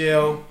back to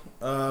jail,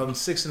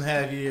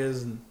 6.5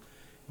 years, and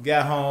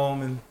got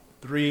home in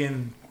 3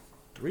 and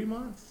 4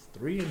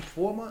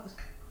 months.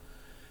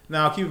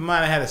 Now, keep in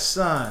mind, I had a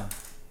son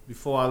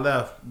before I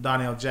left,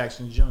 Donnell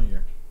Jackson Jr.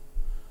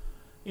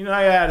 You know,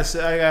 I got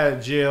out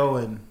of jail,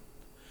 and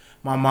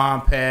my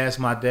mom passed.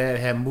 My dad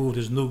had moved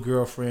his new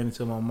girlfriend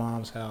into my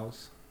mom's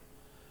house.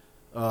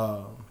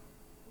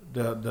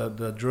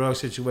 The drug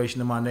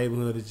situation in my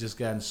neighborhood has just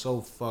gotten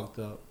so fucked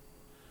up.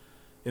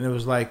 And it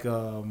was like,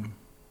 I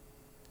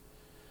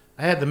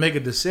had to make a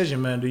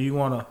decision, man. Do you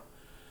want to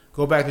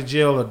go back to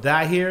jail or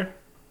die here?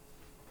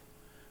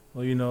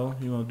 Well, you know,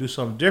 you want to do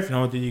something different. The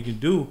only thing you can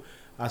do,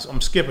 I'm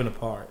skipping a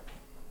part.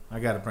 I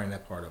got to bring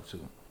that part up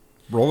too.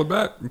 roll it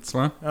back. It's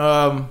fine.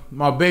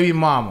 My baby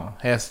mama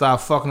had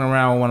stopped fucking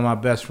around with one of my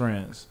best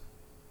friends.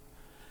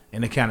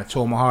 And it kind of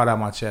tore my heart out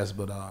my chest,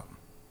 but I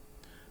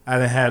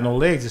didn't have no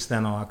legs to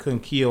stand on. I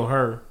couldn't kill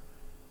her.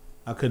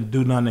 I couldn't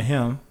do nothing to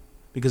him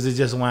because it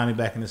just wound me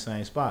back in the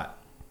same spot.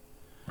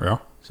 Yeah.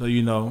 So,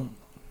 you know,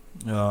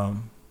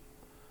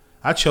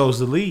 I chose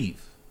to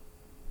leave.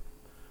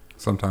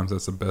 Sometimes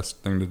that's the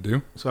best thing to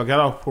do. So I got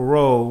off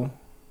parole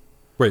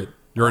Wait,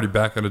 you're already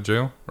back out of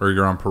jail? Or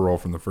you're on parole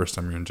from the first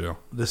time you're in jail?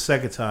 the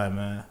second time,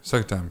 man.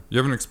 Second time. You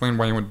haven't explained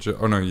why you went to jail.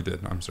 Oh, no, you did.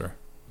 I'm sorry.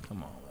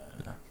 Come on,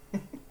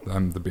 man.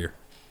 I'm the beer.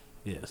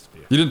 Yes,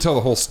 beer. You didn't tell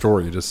the whole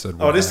story. You just said,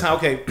 Oh, this time,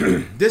 okay.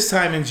 This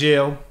time in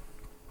jail,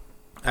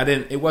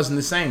 it wasn't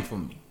the same for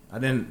me. I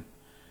didn't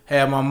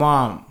have my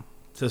mom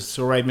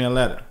to write me a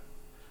letter.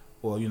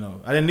 Or, you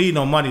know, I didn't need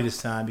no money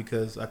this time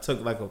because I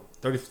took like a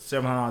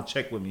 $3,700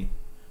 check with me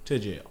to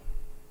jail.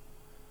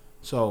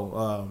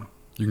 So,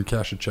 You can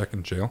cash a check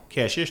in jail?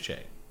 cashier's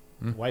check.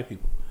 White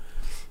people.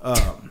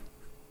 I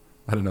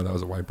didn't know that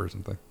was a white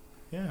person thing.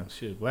 Yeah,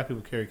 shit. Black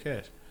people carry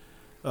cash.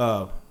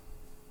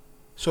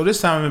 So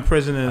this time I'm in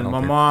prison I and don't my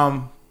care.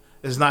 mom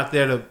is not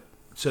there to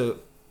to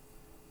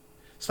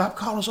stop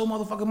calling so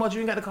motherfucking much. You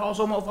ain't got to call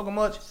so motherfucking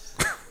much.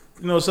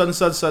 You know, sudden.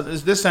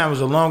 This time was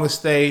the longest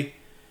stay.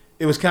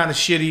 It was kind of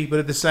shitty, but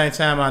at the same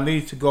time, I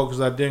needed to go because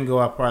I didn't go,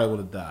 I probably would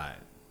have died.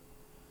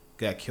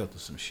 Got killed or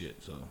some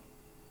shit. So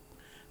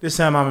this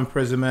time I'm in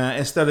prison, man.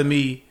 Instead of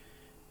me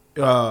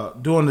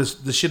doing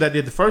the shit I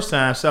did the first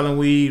time, selling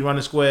weed,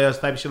 running squares,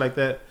 type of shit like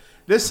that.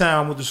 This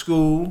time with the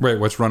school. Wait,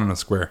 what's running a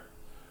square?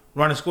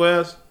 Running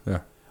squares? Yeah.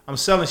 I'm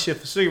selling shit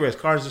for cigarettes,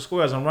 cartons of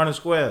squares. I'm running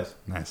squares.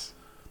 Nice.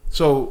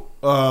 So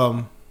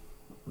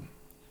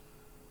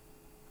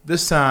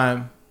this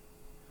time,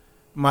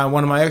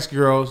 one of my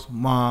ex-girls'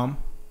 mom,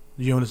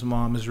 Eunice's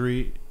mom, Ms.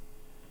 Reed,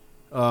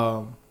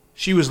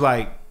 she was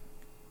like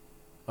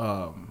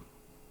a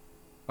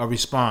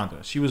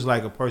responder. She was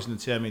like a person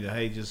to tell me that,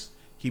 hey, just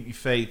keep your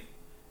faith.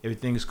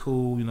 Everything is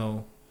cool, you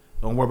know.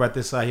 Don't worry about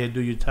this out here.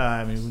 Do your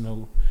time, and you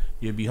know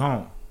you'll be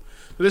home.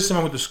 So this time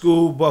I went to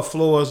school, buff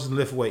floors, and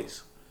lift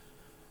weights.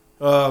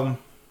 Got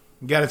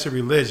into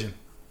religion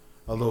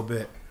a little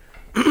bit.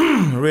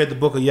 Read the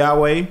book of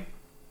Yahweh.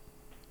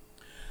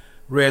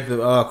 Read the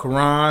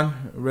Quran.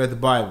 Read the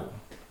Bible.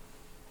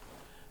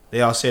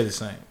 They all say the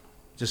same,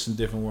 just in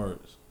different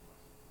words.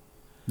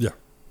 Yeah.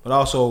 But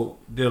also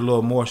did a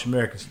little Moorish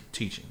American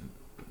teaching,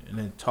 and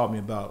then taught me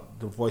about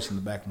the voice in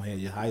the back of my head,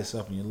 your higher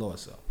self and your lower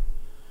self.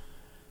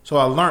 So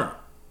I learned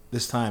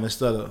this time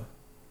instead of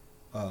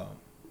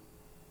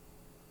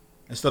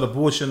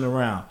bullshitting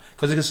around,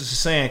 because it's a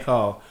saying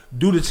called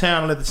 "Do the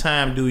time, let the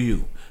time do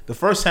you." The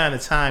first time the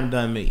time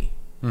done me.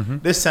 Mm-hmm.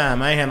 This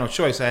time I ain't had no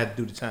choice. I had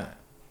to do the time.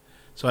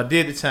 So I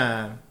did the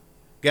time.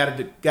 Got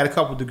a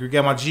couple degrees.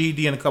 Got my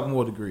GED and a couple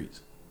more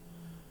degrees,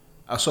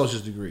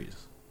 associate's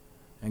degrees,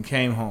 and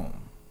came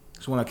home.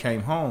 So when I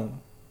came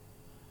home,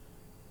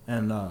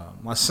 and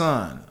my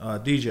son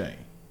DJ,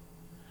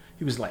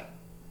 he was like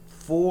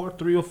 4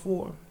 years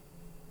old,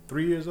 4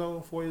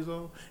 years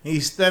old, and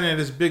he's standing at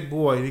this big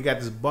boy, and he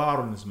got this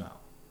bottle in his mouth.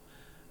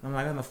 I'm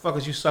like, how the fuck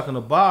is you sucking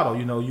the bottle?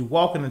 You know, you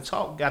walking and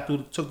talk,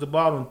 took the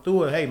bottle and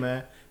threw it. Hey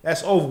man,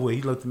 that's over with.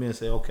 He looked at me and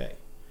said, okay.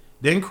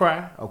 Didn't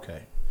cry.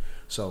 Okay.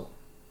 So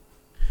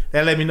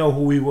that let me know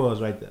who he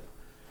was right there.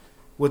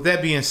 With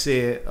that being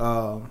said,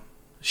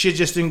 shit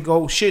just didn't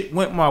go. Shit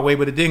went my way,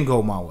 but it didn't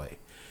go my way.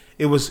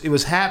 It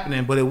was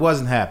happening, but it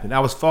wasn't happening. I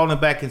was falling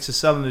back into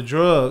selling the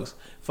drugs,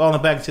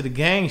 falling back into the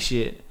gang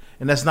shit,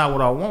 and that's not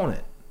what I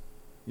wanted.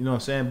 You know what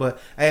I'm saying? But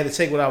I had to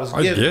take what I was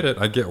given. I get it.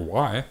 I get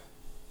why.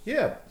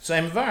 Yeah,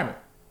 same environment.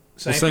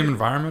 Same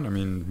environment. I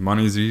mean,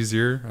 money's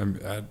easier.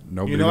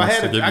 Nobody wants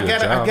to give you a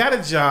job. I got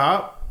a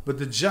job, but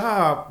the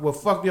job, what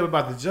fucked me up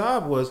about the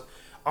job was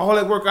all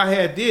that work I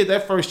had did,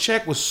 that first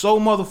check was so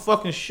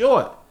motherfucking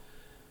short.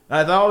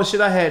 All the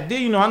shit I had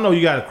did, you know, I know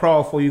you got to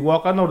crawl before you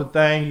walk. I know the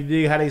thing, you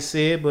did how they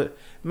said, but,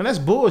 man, that's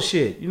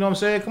bullshit. You know what I'm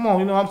saying? Come on,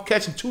 you know, I'm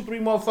catching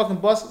 2-3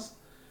 motherfucking buses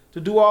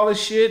to do all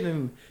this shit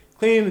and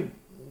cleaning,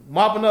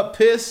 mopping up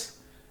piss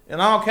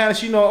and all kind of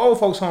shit, you know, old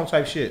folks home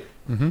type shit.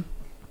 Mm-hmm.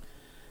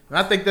 And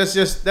I think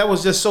that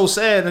was just so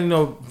sad, you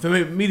know, for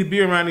me to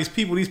be around these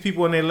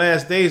people in their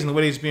last days and the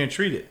way they's being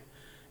treated.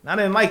 And I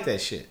didn't like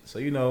that shit. So,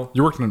 you know.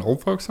 You worked in an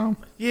old folks home?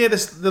 Yeah,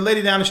 the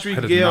lady down the street,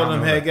 Gail,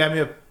 had got me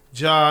a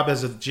job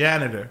as a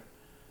janitor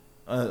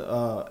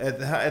at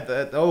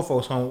the old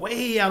folks home,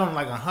 way out on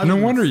like 100.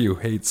 No wonder you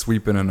hate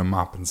sweeping and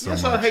mopping so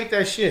much. Yes, I hate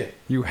that shit.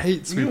 You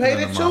hate sweeping. You hate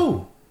it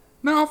too.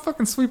 No, I'll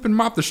fucking sweep and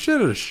mop the shit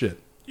out of shit.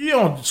 You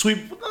don't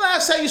sweep. The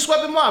last time you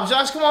swept and mop,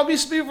 Josh, come on, be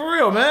for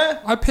real, man.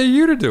 I pay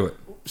you to do it.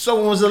 So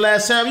when was the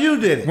last time you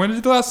did it? When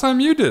was the last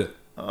time you did it?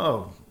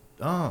 Oh,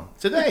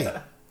 today.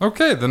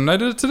 Okay, then I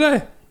did it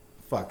today.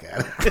 Fuck out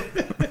of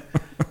it.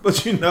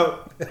 But you know,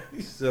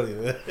 you silly,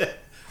 man.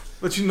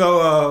 But you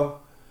know,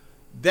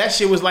 that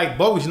shit was like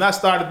bogus. And I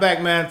started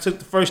back, man. Took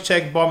the first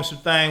check, bought me some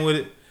thing with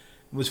it.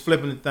 Was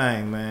flipping the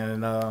thing,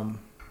 man. And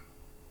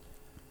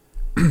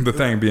the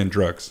thing being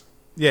drugs.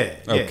 Yeah.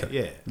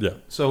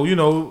 So you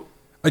know,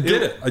 I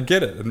get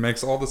it. It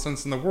makes all the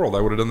sense in the world. I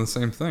would have done the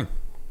same thing.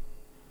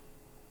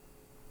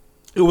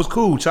 It was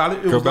cool, Charlie.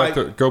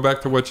 Go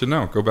back to what you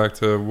know. Go back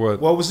to what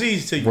was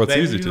easy to you. What's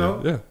baby, easy to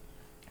you? Yeah.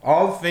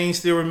 All the things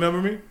still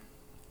remember me.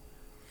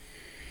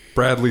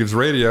 Brad leaves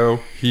radio.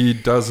 He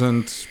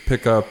doesn't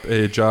pick up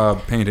a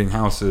job painting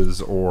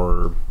houses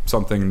or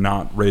something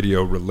not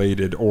radio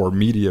related or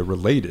media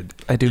related.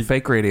 I do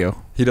fake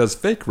radio. He does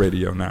fake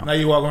radio now. Now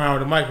you walk around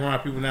with a mic around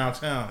people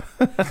downtown.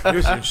 You're an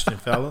interesting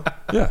fella.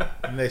 Yeah.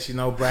 Unless you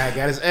know Brad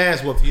got his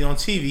ass whooped. He on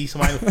TV.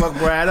 Somebody fuck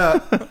Brad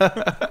up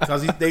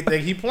because they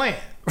think he playing.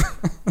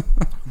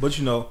 But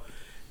you know,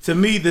 to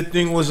me the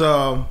thing was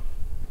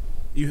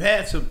you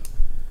had to.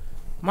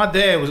 My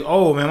dad was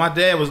old, man. My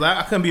dad was like,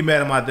 I couldn't be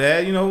mad at my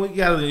dad. You know, he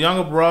got a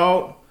younger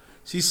broad.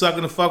 She's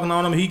sucking the fucking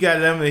on him. He got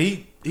them.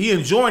 He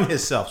enjoying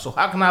himself. So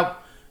how can I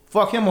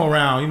fuck him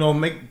around? You know,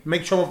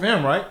 make trouble for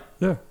him, right?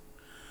 Yeah.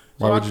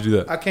 Why would you do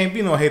that? I can't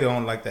be no hater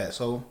on like that.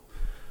 So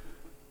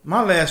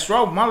my last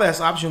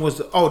option was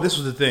this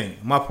was the thing.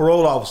 My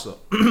parole officer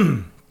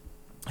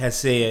had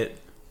said,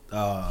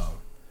 "Oh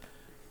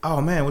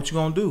man, what you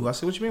gonna do?" I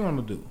said, "What you mean what I'm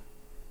gonna do?"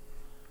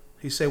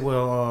 He said,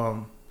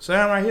 "Well,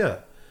 Sam right here."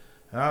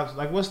 And I was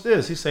like, what's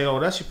this? He say, oh,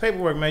 that's your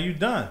paperwork, man. You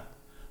done.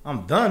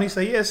 I'm done. He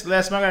said, yes,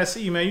 last time I got to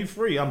see you, man. You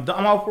free. I'm done.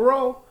 I'm off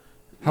parole.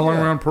 How long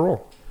were you on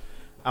parole?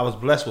 I was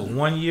blessed with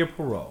 1 year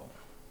parole.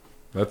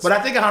 That's. But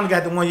I think I only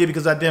got the 1 year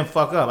because I didn't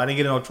fuck up. I didn't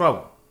get in no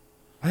trouble.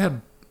 I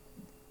had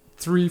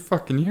 3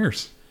 fucking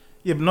years.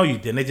 Yeah, but no, you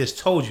didn't. They just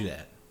told you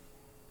that.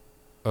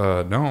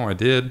 No, I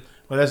did.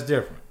 Well, that's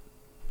different.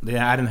 Then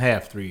I didn't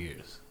have 3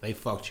 years. They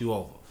fucked you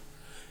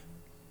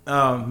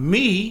over.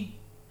 Me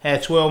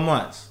had 12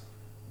 months.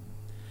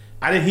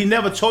 He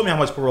never told me how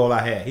much parole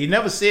I had. He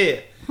never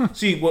said.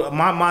 See, what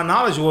my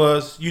knowledge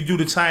was, you do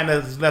the time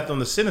that's left on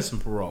the sentencing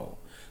parole.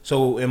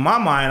 So in my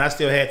mind, I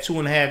still had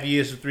 2.5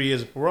 years to 3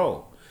 years of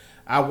parole.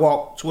 I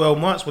walked 12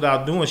 months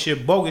without doing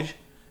shit bogus,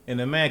 and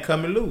the man cut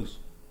me loose.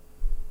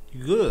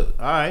 You good?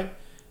 All right.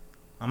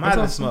 I'm out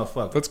of this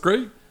motherfucker. That's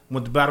great.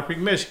 Went to Battle Creek,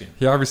 Michigan.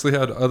 He obviously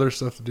had other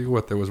stuff to deal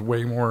with that was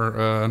way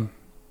more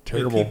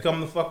terrible. They keep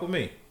coming to fuck with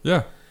me.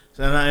 Yeah.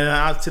 So,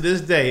 to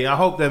this day, I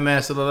hope that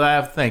man's still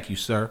alive. Thank you,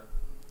 sir.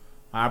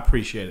 I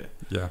appreciate it.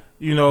 Yeah.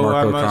 You know,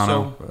 Marco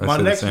so my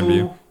next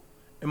move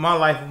in my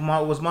life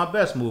was my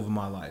best move in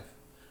my life.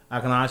 I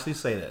can honestly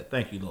say that.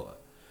 Thank you, Lord.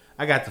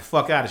 I got the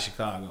fuck out of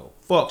Chicago.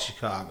 Fuck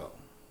Chicago.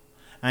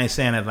 I ain't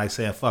saying that like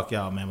saying fuck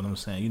y'all, man, but I'm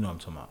saying, you know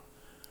what I'm talking about.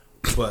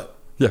 But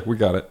yeah, we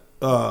got it.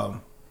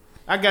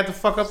 I got the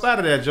fuck up out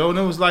of there, Joe. And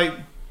it was like,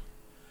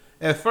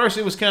 at first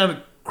it was kind of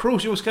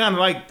crucial. It was kind of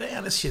like,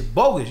 damn, this shit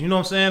bogus. You know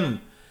what I'm saying? And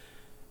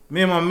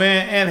me and my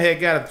man Ant had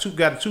got a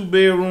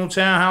 2-bedroom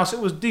townhouse. It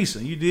was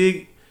decent. You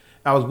dig?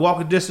 I was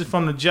walking distance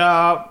from the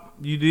job.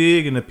 You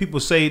dig? And the people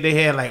say they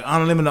had like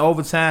unlimited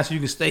overtime, so you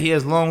can stay here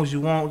as long as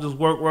you want. Just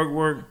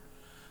work.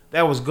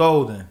 That was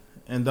golden.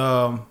 And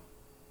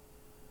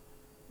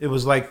it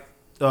was like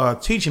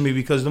teaching me,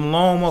 because them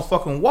long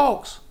motherfucking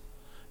walks,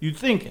 you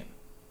thinking.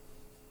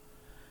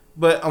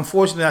 But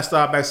unfortunately, I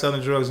started back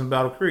selling drugs in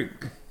Battle Creek.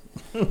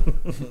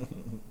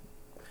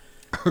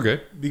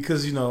 Okay.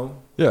 Because, you know,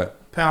 Yeah.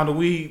 pound of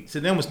weed to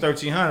them was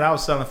 $1,300. I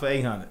was selling for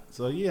 $800.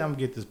 So yeah, I'm gonna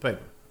get this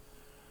paper.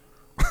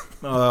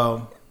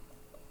 Why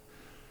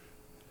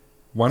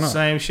not?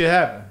 Same shit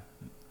happened.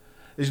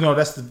 You know,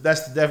 that's the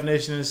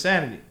definition of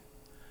insanity.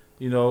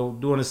 You know,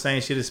 doing the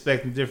same shit,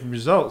 expecting different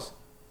results.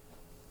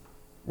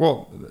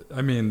 Well,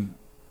 I mean,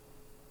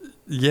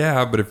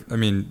 yeah, but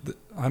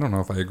I don't know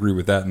if I agree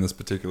with that in this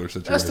particular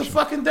situation. That's the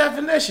fucking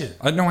definition.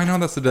 I know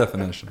that's the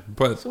definition,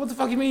 but So what the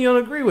fuck you mean you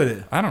don't agree with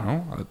it? I don't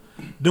know.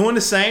 Doing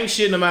the same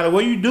shit, no matter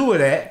where you do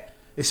it at,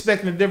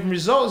 expecting a different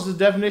results, is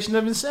the definition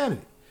of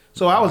insanity.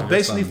 So I was I guess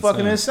basically I'm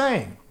fucking insane.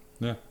 insane.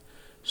 Yeah.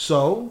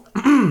 So,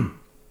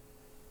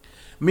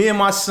 me and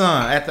my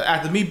son,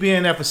 after me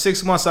being there for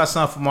 6 months, I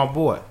signed for my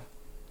boy.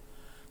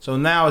 So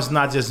now it's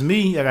not just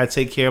me. I got to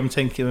take care of him,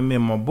 taking care of me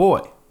and my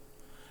boy.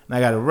 And I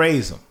got to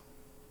raise him.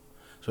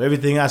 So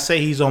everything I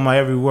say, he's on my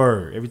every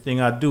word. Everything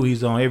I do,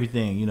 he's on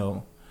everything, you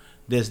know.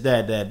 This,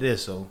 that,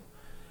 this. So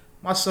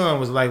my son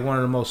was like one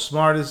of the most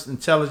smartest,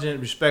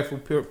 intelligent, respectful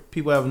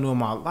people I ever knew in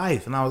my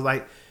life. And I was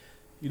like,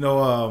 you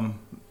know,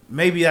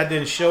 maybe I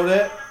didn't show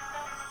that.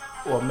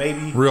 Or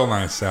maybe... Real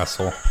nice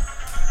asshole.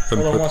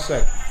 Hold on 1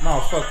 second.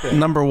 No, fuck that.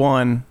 Number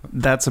one,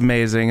 that's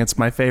amazing. It's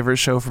my favorite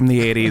show from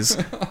the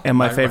 80s and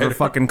my favorite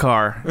fucking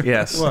car.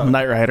 Yes, What?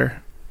 Knight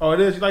Rider. Oh,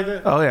 it is? You like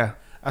that? Oh, yeah.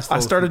 I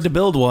started to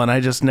build one.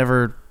 I just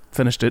never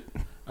finished it.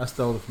 I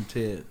stole it from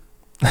Ted.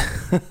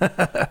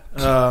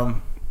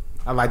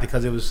 I liked it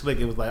because it was slick.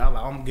 It was like,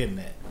 I'm getting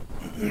that.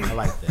 I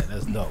like that.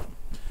 That's dope.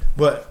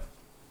 But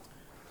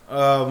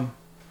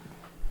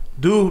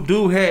dude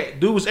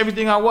was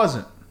everything I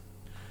wasn't.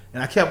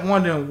 And I kept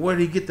wondering, where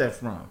did he get that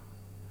from?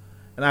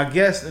 And I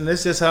guess, and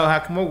that's just how I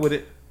come up with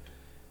it,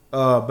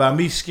 by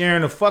me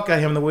scaring the fuck out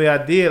of him the way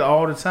I did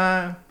all the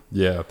time.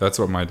 Yeah, that's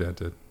what my dad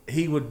did.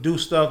 He would do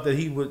stuff that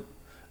he would,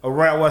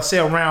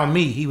 around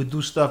me, he would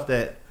do stuff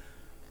that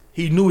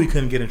he knew he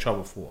couldn't get in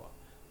trouble for.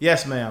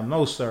 Yes, ma'am.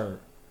 No, sir.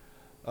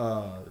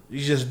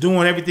 He's just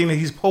doing everything that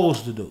he's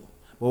supposed to do.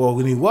 But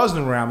when he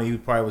wasn't around me, he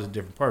probably was a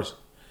different person.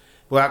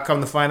 But I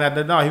come to find out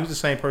that no, he was the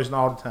same person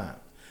all the time.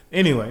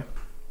 Anyway,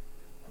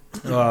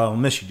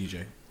 miss you,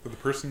 DJ. But the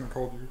person that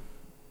called you?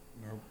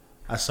 No.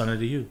 I sent it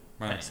to you.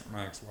 My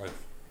ex-wife.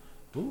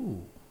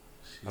 Ooh.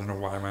 I don't know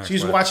why my ex-wife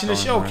She's watching the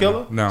is show, calling me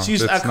Killer. right now.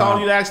 No, I called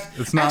you to ask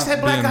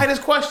that black guy this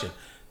question.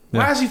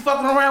 Why Yeah. is he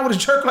fucking around with a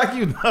jerk like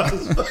you?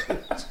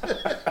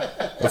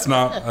 That's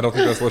not. I don't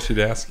think that's what she'd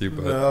ask you.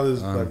 But No, I'm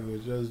just fucking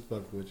with you. I'm just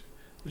fucking with you.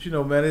 But you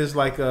know, man, it's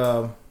like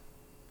Battle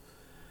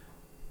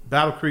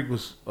Creek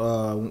was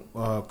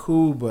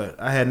cool, but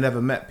I had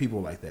never met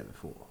people like that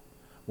before.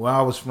 Where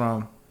I was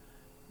from,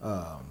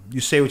 you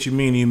say what you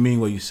mean, and you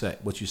mean what you say.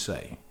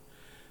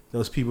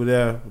 Those people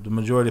there, the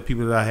majority of the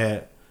people that I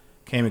had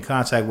came in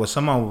contact with,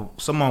 some were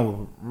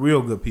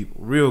real good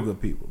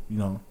people, you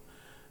know,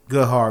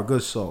 good heart,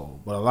 good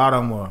soul. But a lot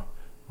of them were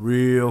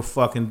real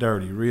fucking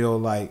dirty, real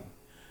like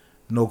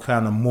no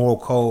kind of moral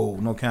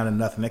code, no kind of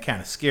nothing. That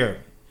kind of scared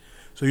me.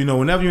 So, you know,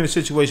 whenever you're in a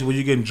situation where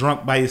you're getting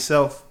drunk by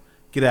yourself,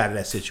 get out of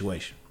that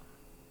situation.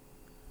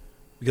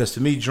 Because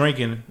to me,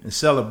 drinking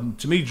is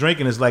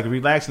like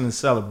relaxing and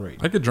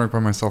celebrating. I get drunk by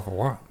myself a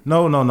lot.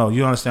 No. You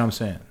don't understand what I'm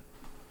saying.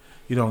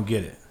 You don't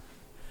get it.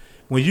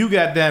 When you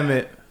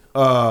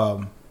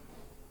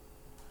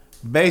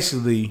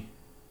basically,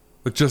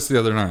 Like just the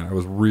other night, I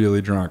was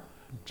really drunk,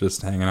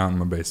 just hanging out in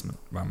my basement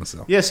by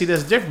myself. yeah, see,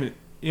 that's different.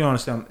 You don't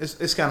understand.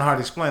 It's kind of hard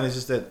to explain. It's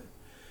just that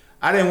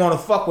I didn't want to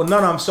fuck with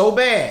none of them so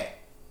bad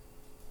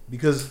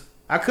because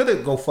I could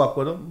have go fuck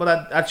with them,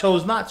 but I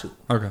chose not to.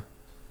 Okay.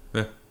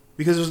 Yeah.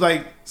 Because it was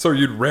like So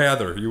you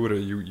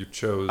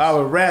chose. I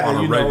would rather,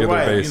 on a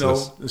regular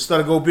basis. instead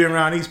of go be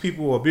around these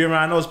people or be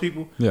around those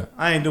people. Yeah.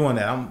 I ain't doing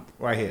that. I'm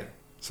right here.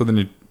 So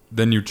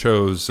then you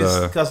chose.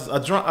 Because a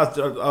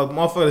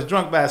motherfucker that's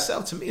drunk by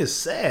itself to me is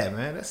sad,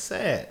 man. That's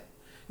sad.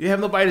 You have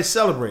nobody to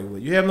celebrate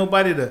with. You have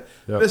nobody to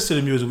listen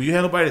to the music with. You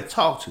have nobody to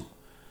talk to.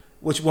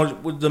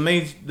 The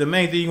main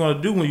thing you want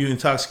to do when you're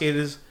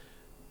intoxicated is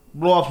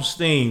blow off some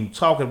steam,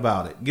 talk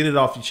about it, get it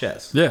off your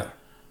chest. Yeah.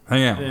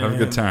 Hang out, have a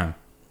good time.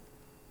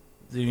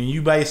 When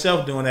you by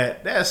yourself doing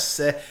that, that's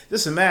sad.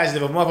 Just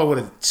imagine if a motherfucker would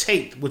have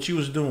taped what you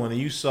was doing and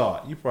you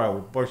saw it, you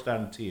probably would burst out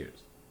in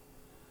tears.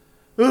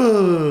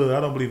 Ugh, I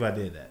don't believe I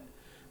did that.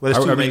 But it's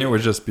too late. It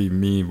would just be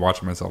me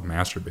watching myself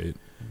masturbate.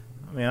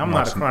 I mean, I'm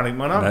not a chronic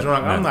man. I'm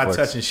drunk. I'm not Netflix.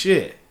 touching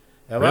shit.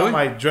 If Really? I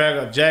might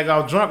jag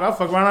out drunk, I'll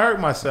fuck around and hurt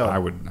myself. I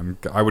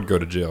would go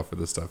to jail for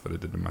the stuff that I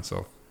did to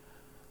myself.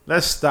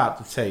 Let's stop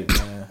the tape,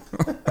 man.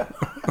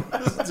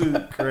 This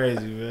dude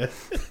crazy, man.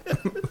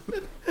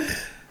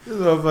 This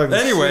motherfucker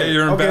Anyway, sick.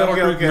 you're in Battle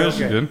Creek,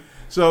 Michigan.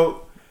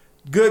 So,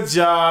 good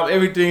job.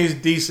 Everything is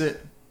decent.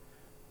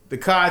 The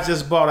car I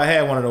just bought, I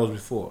had one of those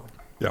before.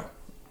 Yeah.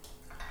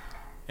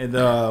 And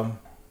no,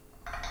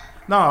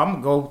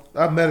 I'm gonna go.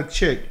 I met a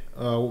chick.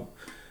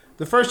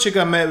 The first chick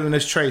I met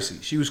was Tracy.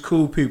 She was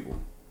cool people.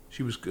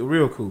 She was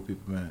real cool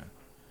people, man.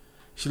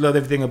 She loved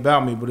everything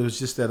about me, but it was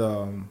just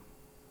that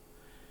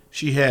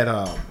she had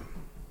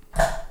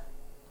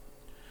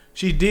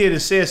she did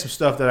and said some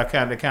stuff that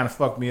kind of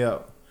fucked me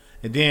up.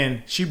 And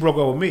then she broke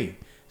up with me.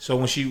 So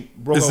when she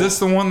broke up, Is this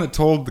the one that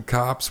told the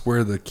cops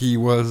where the key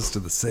was to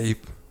the safe?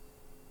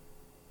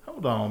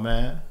 Hold on,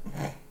 man.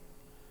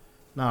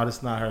 No,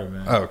 that's not her,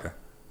 man. Oh, okay.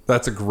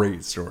 That's a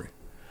great story.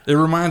 It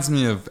reminds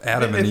me of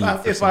Adam and Eve.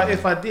 If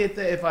I did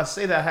that, if I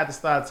say that, I had to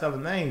start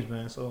telling names,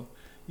 man. So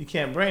you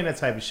can't bring that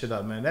type of shit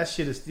up, man. That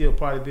shit is still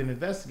probably being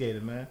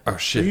investigated, man. Oh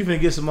shit! So you finna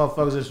get some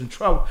motherfuckers in some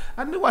trouble.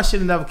 I knew I should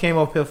have never came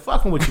up here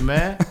fucking with you,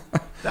 man.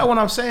 That's what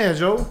I'm saying,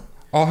 Joe.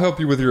 I'll help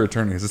you with your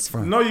attorneys. It's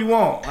fine. No, you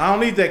won't. I don't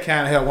need that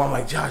kind of help. I'm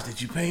like, Josh,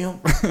 did you pay him?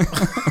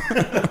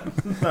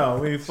 No,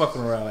 we ain't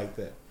fucking around like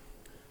that.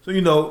 So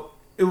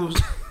it was.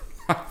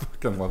 I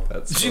fucking love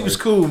that story. She was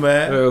cool,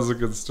 man. Yeah, it was a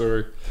good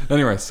story.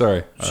 Anyway,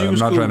 sorry. I'm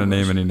not trying to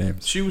name any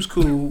names. She was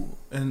cool,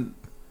 and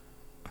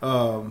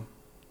but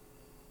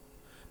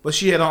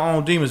she had her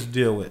own demons to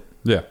deal with.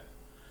 Yeah.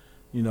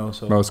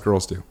 So Most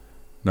girls do.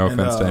 No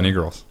offense to any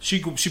girls. She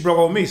broke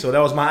up with me, so that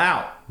was my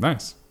out.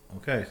 Nice.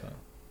 Okay, so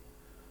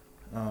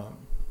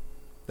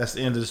that's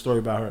the end of the story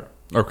about her.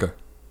 Okay.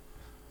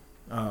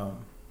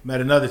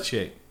 Met another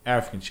chick,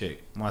 African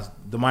chick,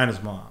 the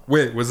miner's mom.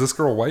 Wait, was this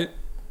girl white?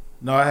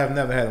 No, I have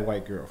never had a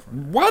white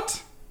girlfriend.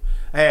 What?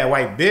 I had a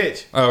white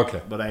bitch. Oh,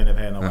 okay. But I ain't never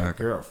had no white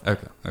Okay. girlfriend.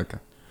 Okay.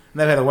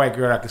 Never had a white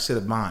girl I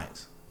considered mine,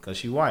 because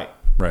she white.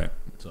 Right.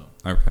 So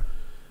Okay.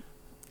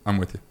 I'm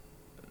with you.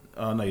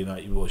 no, you're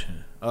not. You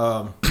bullshitting.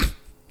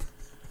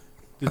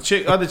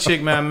 The other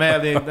chick, man,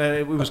 Madeline,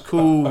 it was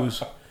cool. It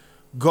was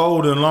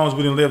golden as long as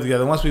we didn't live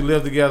together. Once we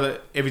lived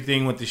together,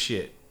 everything went to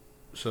shit.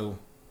 So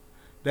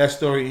that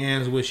story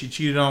ends with she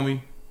cheated on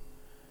me,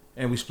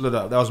 and we split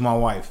up. That was my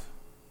wife.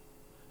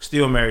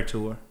 Still married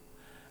to her.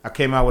 I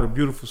came out with a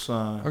beautiful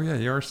son. Oh yeah,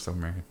 you are still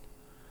married.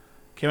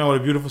 Came out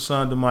with a beautiful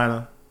son,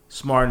 Demina.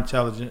 Smart,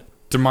 intelligent.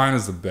 Demine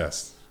is the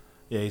best.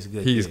 Yeah, he's a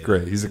good He's kid.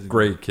 great. He's a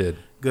great kid.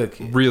 Good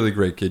kid. Really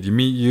great kid. You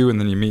meet you and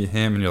then you meet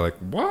him and you're like,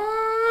 what?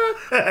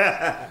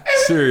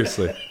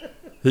 Seriously.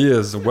 He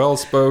is well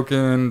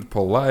spoken,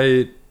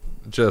 polite,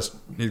 he's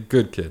a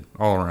good kid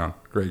all around.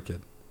 Great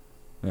kid.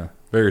 Yeah.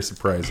 Very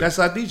surprising. That's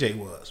how DJ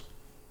was.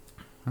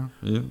 Huh?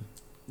 Yeah.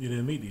 You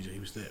didn't meet DJ. He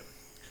was there.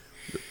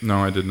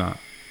 No, I did not.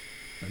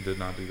 I did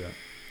not do that.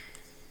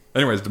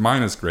 Anyways,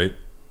 mine is great.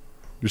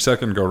 Your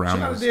second go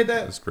round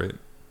was great.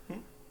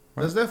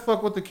 Does that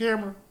fuck with the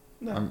camera?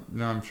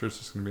 I'm sure it's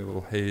just gonna be a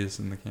little haze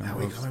in the Now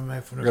we camera. coming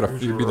back from the You'll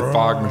future. be the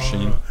fog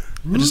machine.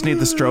 I just need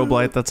the strobe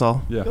light. That's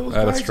all. Yeah, Those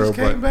add a lights just strobe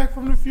came light. back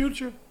from the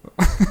future.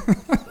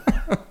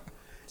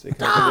 Take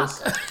care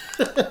of this.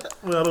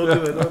 Well,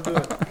 don't do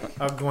it.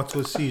 I'm going to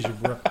a seizure,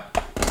 bro.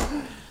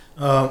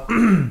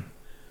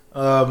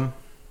 I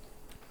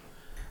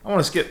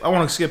want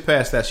to skip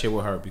past that shit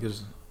with her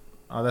because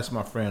that's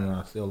my friend and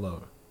I still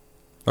love her.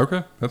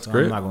 Okay, that's So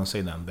great. I'm not going to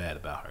say nothing bad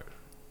about her.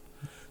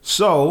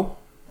 So,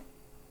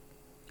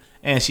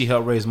 and she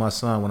helped raise my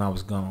son when I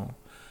was gone.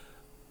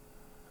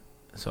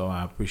 So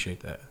I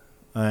appreciate that.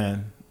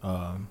 And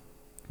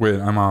Wait,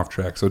 I'm off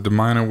track. So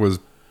Demina was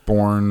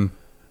born,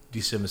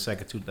 December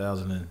 2nd,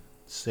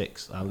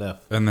 2006, I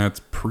left. and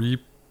that's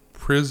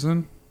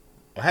pre-prison?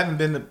 I haven't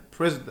been to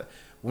prison.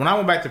 when I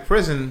went back to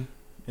prison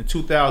in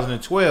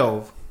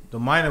 2012, the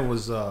minor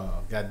was,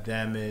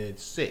 goddamn it,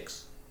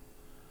 6.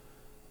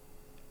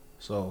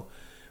 So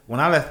when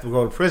I left to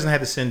go to prison, I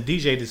had to send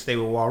DJ to stay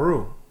with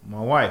Waru,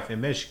 my wife,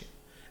 in Michigan.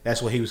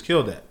 That's where he was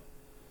killed at.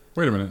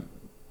 Wait a minute.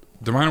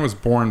 Demina was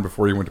born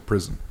before you went to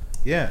prison.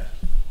 Yeah.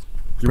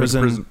 You went to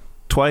Prison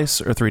twice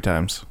or 3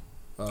 times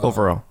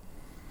overall?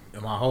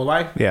 In my whole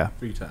life? Yeah,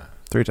 3 times.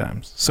 3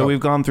 times. So Oh. we've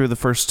gone through the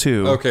first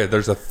 2. Okay,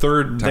 there's a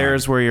third time.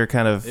 There's where you're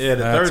kind of Yeah,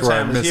 the That's third where I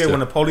time was missed here it. when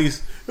the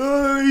police,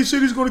 he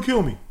said he's going to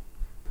kill me.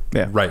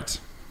 yeah. Right.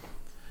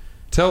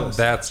 Tell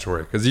that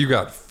story, because you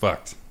got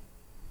fucked.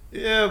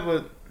 Yeah,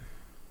 but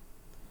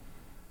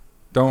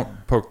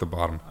Don't poke the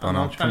bottom. I'm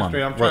Don't. trying Come to on.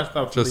 straight- I'm trying to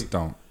stop Just sleep.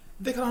 don't.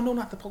 Dick, I don't know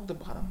not to poke the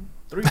bottom.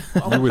 3.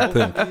 You would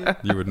think.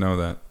 You would know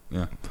that.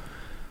 Yeah.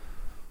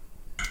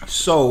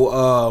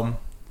 So,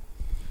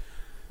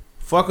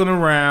 fucking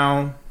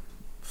around,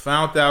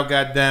 found out,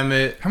 goddamn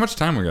it. How much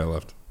time we got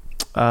left?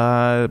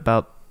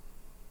 About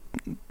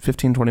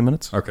 15, 20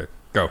 minutes. Okay,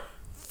 go.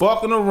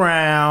 Fucking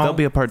around. There'll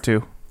be a part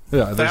 2.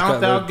 Yeah,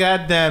 found out,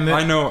 goddamn it.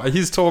 I know.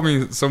 He's told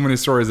me so many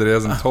stories that he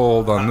hasn't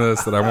told on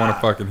this that I want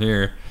to fucking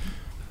hear.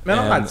 Man,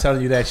 I'm And- not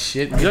telling you that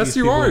shit. Yes,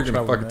 you are going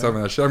to fucking tell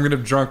me that shit. I'm going to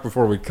drunk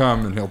before we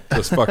come, and he'll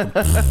just fucking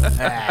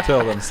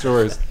tell them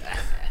stories.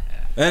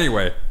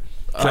 Anyway.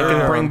 I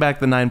can bring back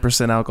the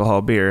 9%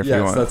 alcohol beer if you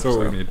Yes, want. that's what So-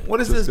 we need. What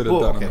is Just this get it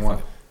bull? done Okay, in one.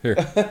 fuck Here.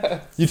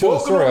 You tell the Fucking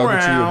story, I'll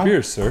get you a around.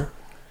 beer, sir.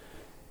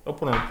 Don't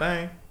put on a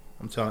thing.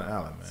 I'm telling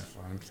Alan, man.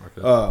 Fine, fuck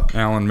it.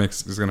 Alan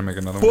is going to make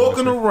another one.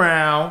 Fucking this week.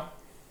 around.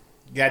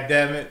 God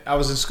damn it. I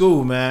was in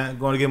school, man.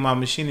 Going to get my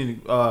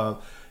machining,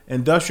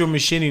 industrial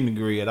machining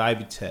degree at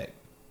Ivy Tech.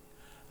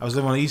 I was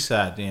living on the east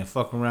side then,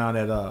 fucking around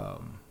at,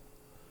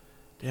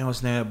 damn, what's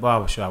the name of that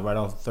barbershop? Right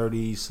off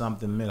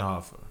 30-something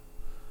Midhofer.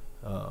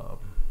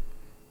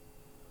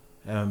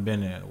 Haven't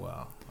been there in a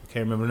while. I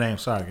can't remember the name.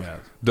 Sorry, guys.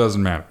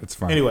 Doesn't matter. It's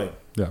fine. Anyway.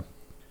 Yeah.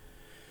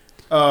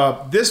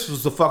 This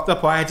was the fucked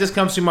up part. I had just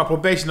come see my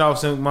probation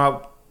officer. And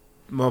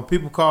my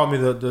people called me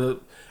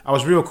I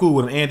was real cool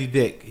with him, Andy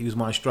Dick. He was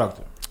my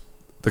instructor.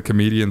 The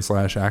comedian /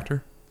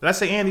 actor? Did I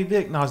say Andy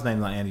Dick? No, his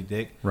name's not Andy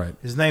Dick. Right.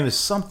 His name is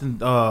something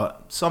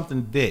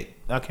Dick.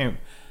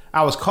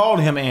 I was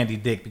calling him Andy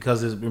Dick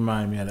because it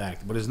reminded me of the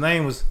actor, but his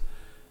name was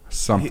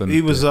Something.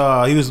 He was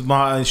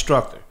my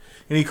instructor,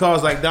 and he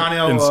calls like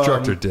Donnell.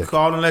 Instructor Dick.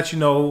 Called and let you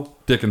know.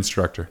 Dick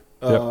instructor.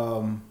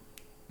 Yep.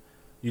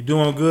 You're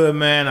doing good,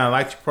 man. I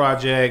liked your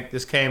project.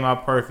 This came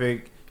out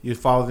perfect. You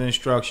followed the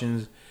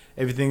instructions.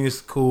 Everything is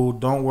cool.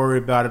 Don't worry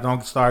about it.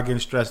 Don't start getting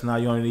stressed now.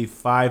 You only need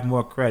 5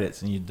 more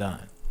credits and you're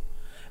done.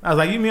 I was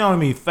like, you mean I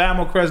only need 5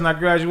 more credits and I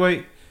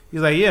graduate?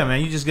 He's like, yeah,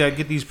 man. You just got to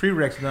get these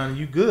prereqs done and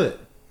you good.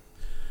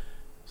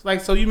 It's like,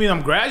 so you mean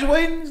I'm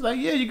graduating? He's like,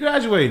 yeah, you're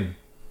graduating.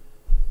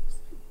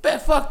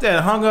 Bet fuck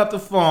that. Hung up the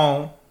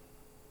phone.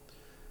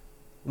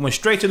 Went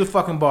straight to the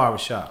fucking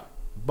barbershop.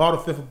 Bought a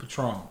 5th of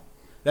Patron.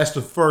 That's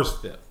the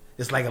first 5th.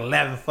 It's like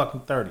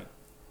 11:30.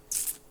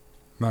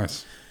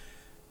 Nice.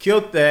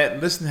 Killed that.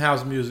 Listen to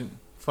house music.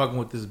 Fucking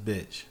with this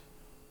bitch.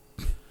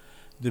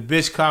 The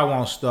bitch car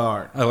won't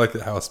start. I like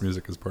that house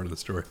music is part of the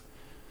story.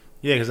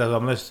 Yeah, because that's what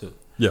I'm listening to.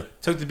 Yeah.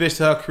 Took the bitch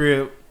to her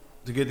crib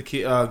to get the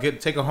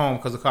kid, take her home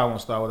because the car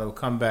won't start. Whatever.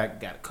 Come back.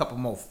 Got a couple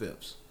more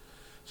 5ths.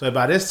 So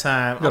by this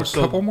time, You got a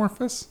couple more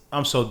fists?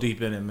 I'm so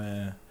deep in it,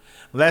 man.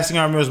 The last thing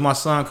I remember is my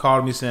son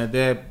called me saying,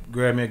 "Dad,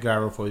 grab me a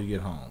gyro before you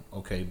get home."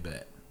 Okay,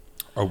 bet.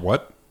 A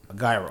what? A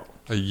gyro.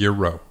 A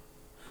euro.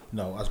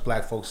 No, us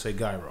black folks say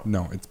gyro.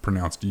 No, it's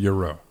pronounced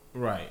euro.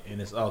 Right, and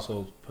it's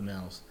also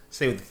pronounced.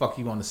 Say what the fuck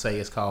you want to say.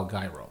 It's called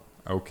gyro.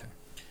 Okay.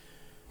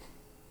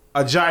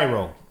 A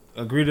gyro.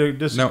 Agree to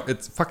this? No,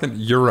 it's fucking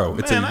euro.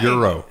 It's Man, a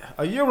euro.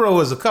 A euro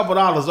is a couple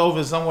dollars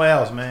over somewhere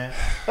else, man.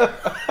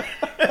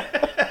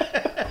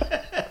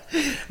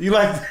 You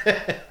like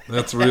that?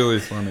 That's really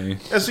funny.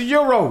 It's a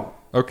euro.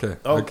 Okay.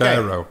 A Okay.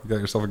 gyro. You got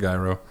yourself a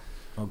gyro.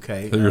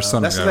 Okay. Your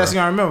son that's the gyro. last thing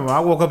I remember. I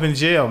woke up in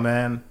jail,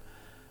 man.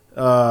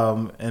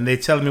 And they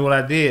telling me what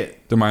I did.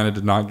 Demina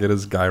did not get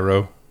his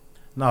gyro.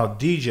 No,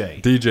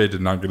 DJ. DJ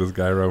did not get his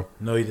gyro.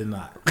 No, he did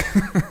not.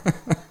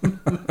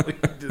 No, he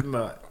did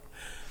not.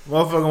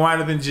 Motherfucker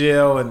wind up in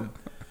jail, and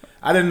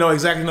I didn't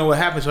exactly know what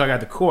happened, so I got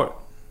to court.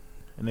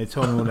 And they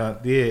told me what I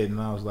did, and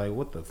I was like,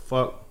 what the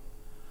fuck?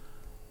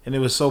 And it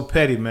was so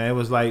petty, man. It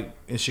was like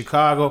in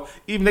Chicago,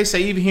 even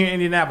here in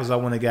Indianapolis, I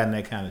wouldn't have gotten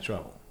that kind of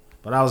trouble.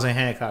 But I was in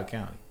Hancock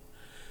County.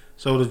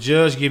 So the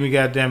judge gave me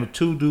goddamn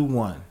 2 do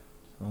 1.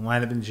 I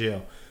wind up in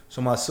jail.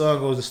 So my son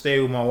goes to stay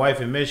with my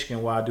wife in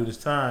Michigan while I do this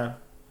time.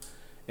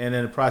 And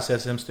in the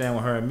process of him staying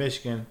with her in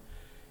Michigan,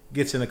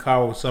 gets in the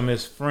car with some of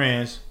his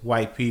friends,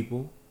 white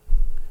people,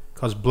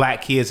 because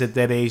black kids at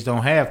that age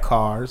don't have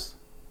cars.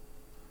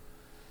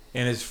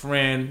 And his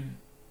friend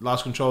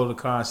lost control of the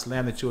car and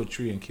slammed into a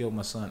tree and killed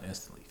my son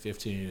instantly,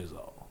 15 years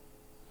old.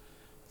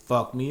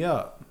 Fucked me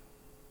up.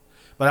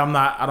 But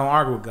I don't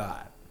argue with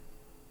God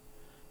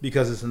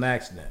because it's an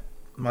accident.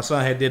 My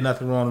son had did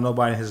nothing wrong to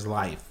nobody in his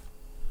life.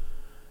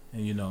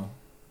 And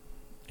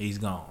he's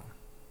gone.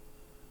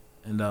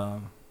 And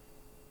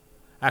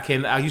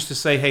I used to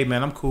say, hey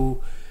man, I'm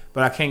cool.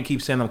 But I can't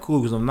keep saying I'm cool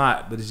because I'm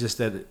not. But it's just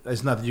that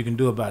there's nothing you can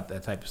do about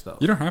that type of stuff.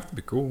 You don't have to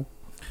be cool.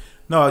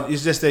 No,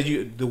 it's just that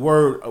the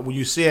word when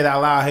you say it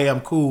out loud, hey,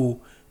 I'm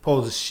cool,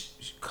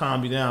 supposed to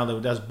calm you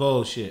down. That's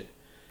bullshit.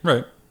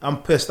 Right.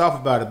 I'm pissed off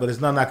about it, but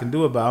there's nothing I can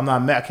do about it. I'm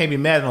not mad. I can't be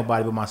mad at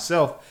nobody but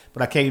myself.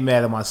 But I can't be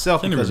mad at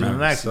myself Can't because even of be an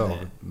mad at yourself.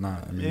 accident.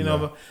 Not. I mean, You know,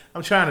 but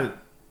I'm trying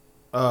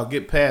to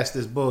get past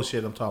this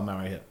bullshit I'm talking about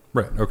right here.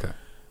 Right. Okay.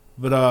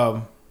 But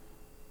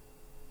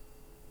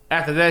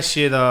after that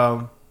shit,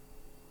 go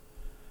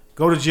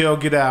to jail,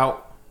 get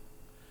out,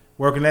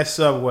 work in that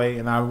Subway,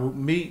 and I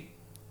meet.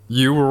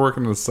 You were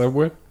working in the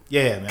Subway?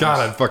 Yeah, man. God,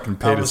 I'd fucking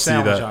pay to was a see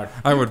sandwich that. artist.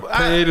 I would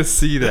pay to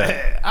see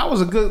that. I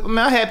was a good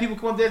man. I had people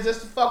come up there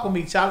just to fuck with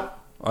me, child.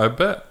 I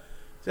bet.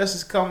 Just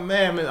to come,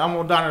 man. I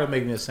want Donna to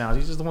make me a sound.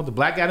 You just don't want the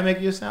black guy to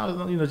make you a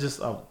sound. You know, just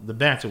the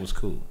banter was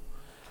cool.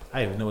 I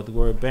didn't even know what the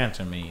word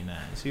banter mean. Now,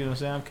 you see what I'm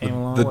saying? I came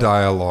along. The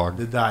dialogue.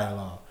 The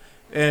dialogue,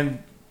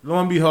 and lo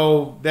and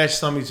behold, that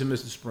sent me to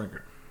Mr.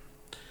 Springer,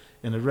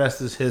 and the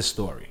rest is his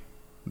story.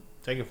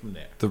 Take it from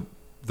there.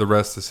 The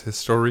rest is his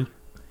story.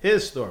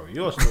 His story,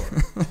 your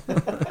story.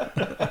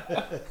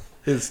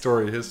 His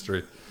story,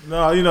 history.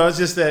 No, you know, it's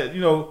just that, you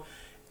know,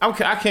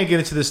 I can't get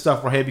into this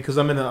stuff right here because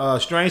I'm in a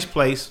strange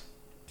place.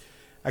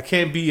 I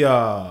can't be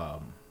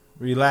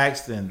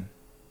relaxed, and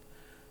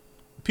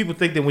people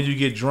think that when you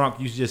get drunk,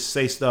 you just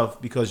say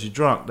stuff because you're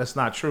drunk. That's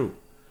not true.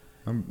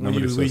 When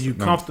you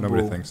comfortable,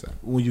 nobody thinks that.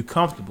 When you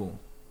comfortable,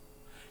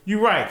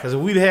 you're right. Because if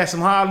we'd had some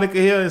hard liquor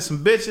here and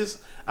some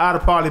bitches, I'd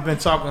have probably been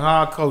talking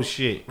hardcore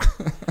shit.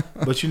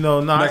 But you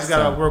know, no, I just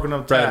got to work on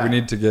them. Brad,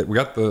 we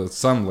got the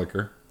some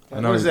liquor. I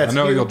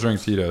know you'll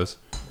drink Tito's.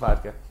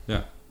 Vodka.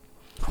 Yeah.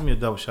 Give me a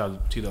double shot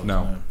of Tito's.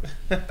 No.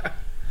 Man.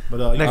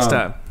 But Next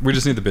time. We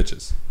just need the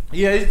bitches.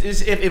 Yeah,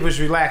 it was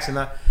relaxing.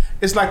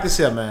 It's like this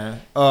here,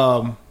 man.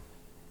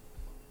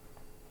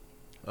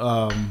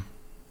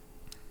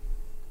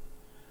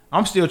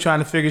 I'm still trying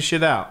to figure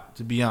shit out,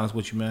 to be honest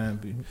with you,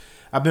 man.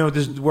 I've been with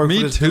this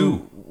working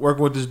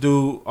with this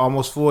dude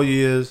almost 4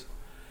 years,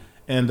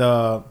 and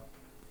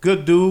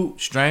good dude,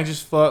 strange as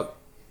fuck,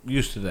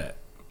 used to that.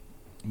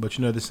 But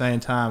you know, at the same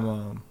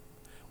time,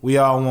 we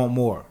all want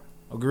more.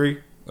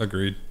 Agree?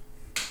 Agreed.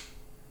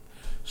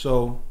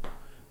 So,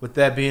 with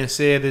that being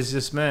said, it's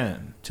just,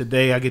 man,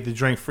 today I get to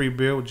drink free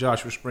beer with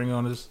Joshua Springer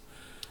on this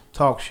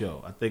talk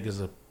show. I think it's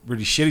a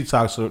really shitty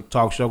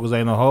talk show because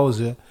ain't no hoes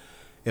here.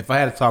 If I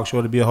had a talk show,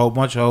 it'd be a whole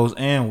bunch of hoes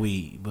and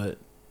weed, but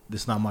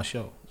this is not my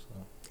show.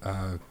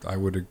 So. I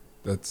would.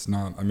 That's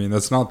not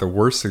the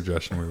worst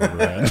suggestion we've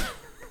ever had.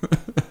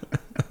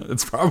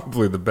 It's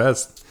probably the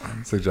best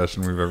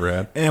suggestion we've ever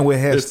had. And we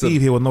had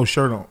Steve here with no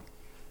shirt on.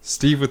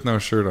 Steve with no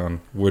shirt on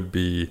would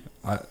be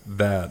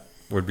that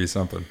would be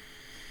something.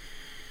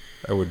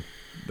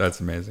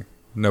 That's amazing.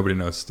 Nobody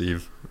knows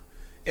Steve.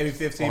 Every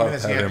 15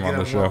 minutes, he had to get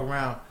up and walk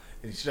around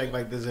and shake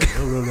like this.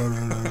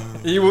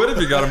 He would if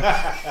you got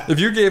him. If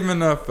you gave him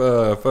enough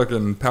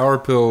fucking power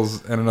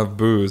pills and enough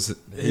booze,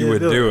 he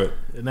would do it.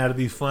 And that'd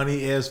be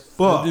funny as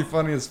fuck. It'd be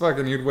funny as fuck,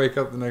 and you'd wake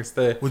up the next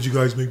day. What'd you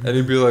guys make me? And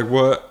he'd be like,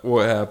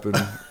 What happened?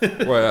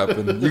 What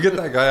happened? You get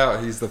that guy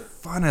out. He's the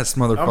funnest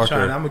motherfucker.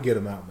 I'm going to get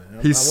him out,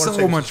 man. He's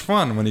so much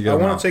fun when you get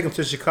him out. I want to take him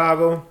to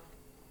Chicago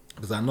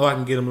because I know I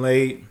can get him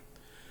laid.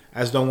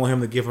 I just don't want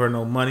him to give her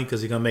no money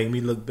because he's going to make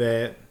me look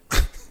bad.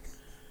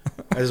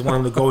 I just want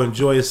him to go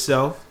enjoy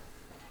himself,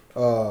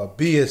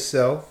 be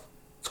himself,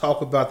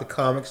 talk about the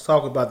comics,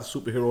 talk about the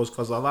superheroes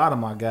because a lot of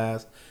my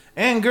guys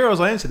and girls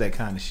are into that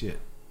kind of shit.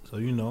 So,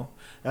 you know,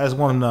 I just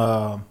want him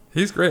to...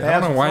 He's great. I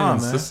don't know why he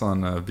insists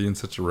on being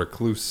such a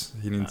recluse.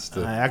 He needs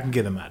to... I can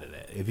get him out of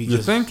that. If he you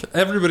think?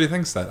 Everybody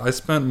thinks that. I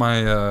spent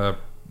my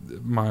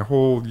my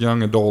whole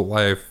young adult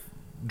life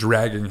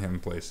dragging him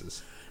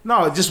places.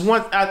 No, just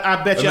one.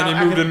 I bet and you. And then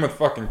he moved in with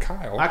fucking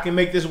Kyle. I can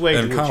make this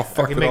wager with you.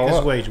 I can make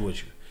this wager with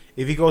you.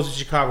 If he goes to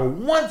Chicago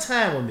one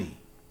time with me,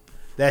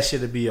 that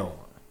shit'll be over.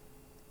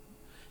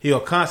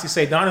 He'll constantly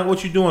say, "Donna,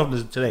 what you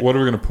doing today? What are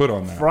we gonna put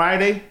on that?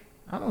 Friday?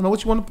 I don't know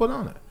what you want to put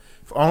on it.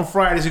 On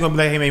Fridays, he's gonna be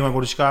like, "Hey man, you want to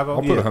go to Chicago?"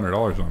 I'll put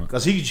 $100 on it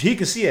because he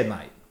can see at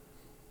night.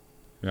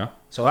 Yeah.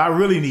 So I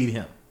really need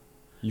him.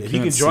 If he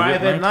can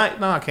drive at night,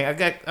 no, I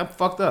can't. I'm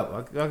fucked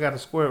up. I got a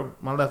square.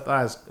 My left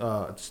eye's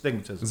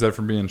astigmatism. Is that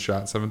from being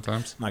shot 7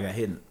 times? I got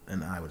hit in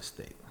the eye with a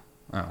stick.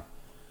 Oh, well,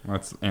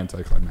 that's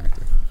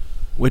anticlimactic.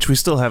 Which we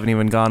still haven't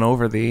even gone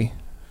over the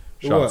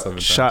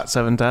shot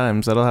 7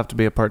 times. That'll have to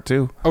be a part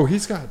 2. Oh,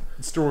 he's got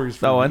stories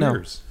for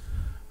years.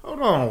 Hold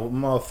on,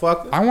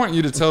 motherfucker. I want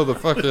you to tell the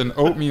fucking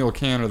oatmeal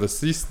can or the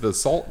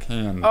salt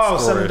can. Oh,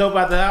 something dope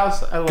out the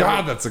house.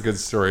 God, that's a good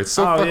story. It's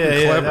so fucking clever.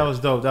 Yeah, that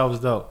was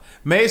dope.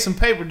 Made some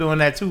paper doing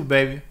that too,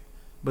 baby.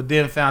 But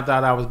then found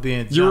out I was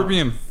being jumped. You were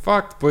being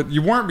fucked, but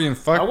you weren't being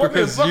fucked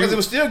because it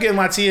was still getting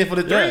my 10 for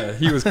the 3. Yeah,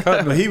 he was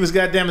cutting. But he was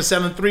goddamn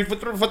selling 3 for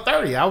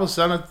 30. I was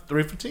selling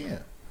 3 for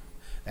 10.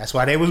 That's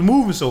why they was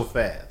moving so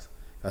fast.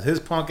 Because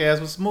his punk ass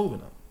was moving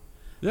them.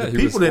 Yeah, the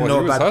people didn't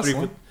know about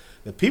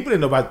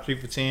the 3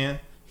 for 10.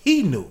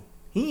 He knew.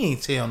 He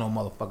ain't tell no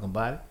motherfucking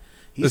body.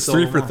 Is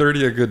 3 for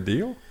 30 a good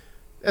deal?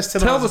 That's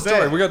Tell the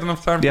story. We got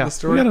enough time for Yeah, the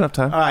story. we got enough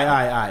time. All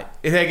right.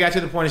 It had got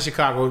to the point in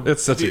Chicago.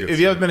 It's such a good If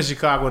you ever been to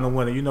Chicago in the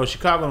winter, you know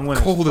Chicago in the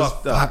winter Cold is as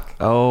fucked up. fuck.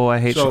 Oh, I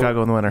hate So,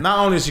 Chicago in the winter. Not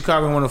only is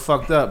Chicago in the winter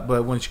fucked up,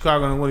 but when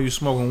Chicago in the winter you're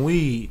smoking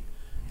weed,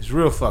 it's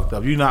real fucked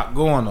up. You're not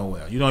going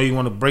nowhere. You don't even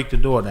want to break the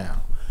door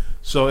down.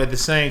 So at the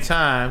same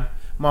time,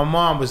 my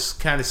mom was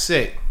kind of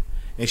sick,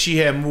 and she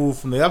had moved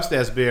from the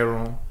upstairs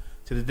bedroom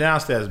to the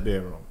downstairs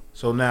bedroom.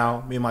 So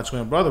now me and my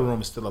twin brother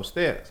room is still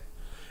upstairs.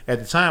 At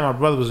the time, my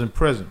brother was in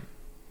prison.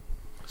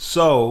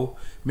 So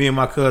me and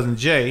my cousin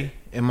Jay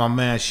and my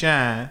man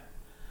Shine,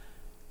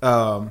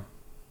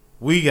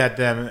 we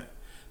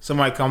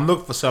somebody come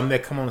look for something. They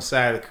come on the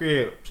side of the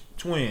crib,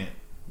 twin,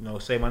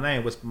 say my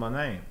name, whisper my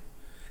name,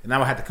 and I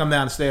would have to come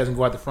down the stairs and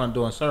go out the front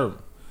door and serve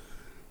them.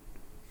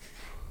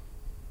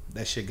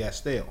 That shit got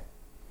stale.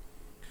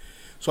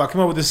 So I came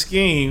up with a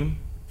scheme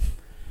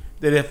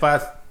that if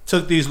I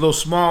took these little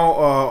small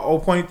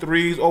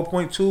 0.3s,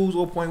 0.2s,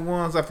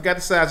 0.1s, I forgot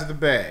the size of the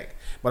bag,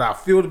 but I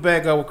filled the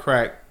bag up with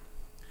crack,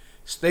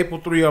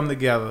 stapled 3 of them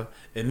together,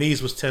 and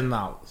these was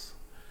 $10.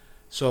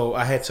 So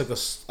I had took a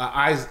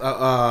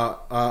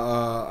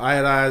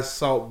iodized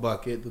salt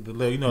bucket,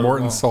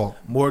 Morton salt.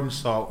 Morton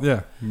salt.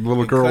 Yeah,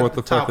 little And girl cut with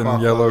the the top fucking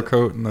off yellow of it.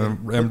 coat and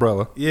the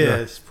umbrella.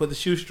 Yes, put the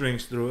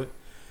shoestrings through it.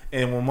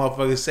 And when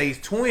motherfuckers say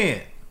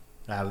twin,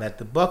 I let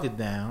the bucket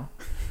down.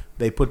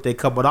 They put their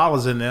couple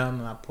dollars in there,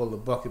 and I pull the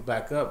bucket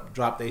back up,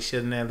 drop their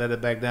shit in there, let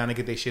it back down, and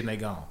get their shit, and they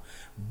gone.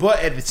 But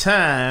at the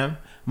time,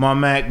 my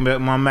Mac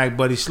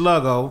buddy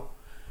Sluggo,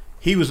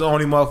 he was the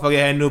only motherfucker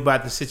that knew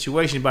about the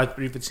situation about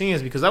 3 for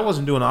 10s, because I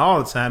wasn't doing it all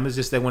the time. It's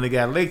just that when it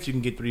got late, you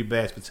can get 3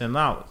 bags for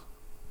 $10,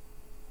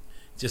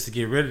 just to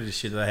get rid of the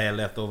shit that I had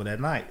left over that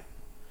night.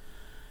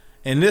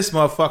 And this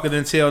motherfucker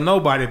didn't tell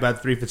nobody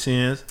about 3 for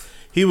 10s.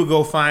 He would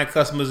go find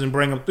customers and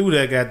bring them through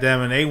there,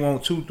 goddamn, and they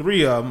want 2,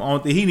 3 of them.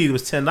 Only thing he needed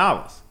was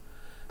 $10.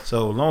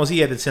 So as long as he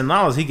had the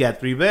 $10, he got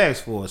 3 bags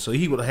for it. So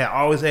he would have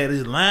always had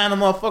this line of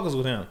motherfuckers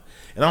with him.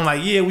 And I'm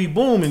like, yeah, we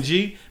booming,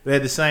 G. But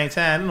at the same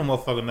time, no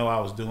motherfucker know I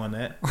was doing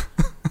that.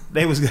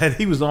 He was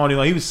the only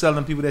one. He was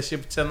selling people that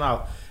shit for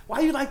 $10. Why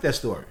you like that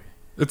story?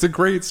 It's a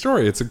great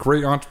story. It's a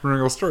great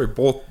entrepreneurial story.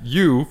 Both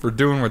you for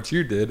doing what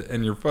you did,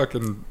 and your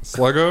fucking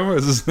Sluggo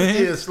is his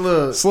name.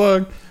 Yeah,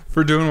 Slug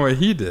for doing what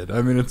he did.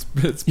 I mean, it's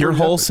You're pretty epic.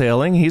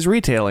 wholesaling. He's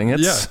retailing.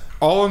 It's Yeah,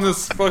 all in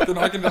this fucking.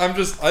 I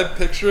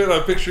picture it. I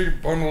picture you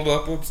bundled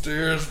up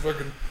upstairs,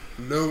 fucking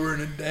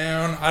lowering it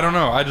down. I don't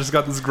know. I just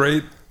got this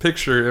great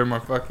picture in my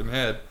fucking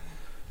head.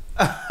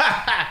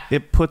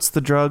 It puts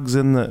the drugs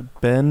in the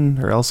bin,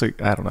 or else I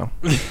don't know.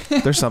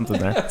 There's something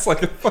there. It's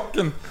like a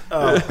fucking.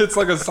 It's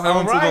like a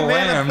Silence of the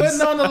man, Lambs.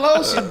 putting on the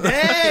lotion.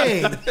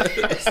 Dang.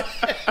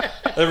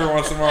 Every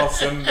once in a while,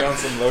 sending down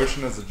some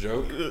lotion as a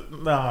joke,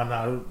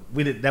 No,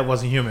 we did. That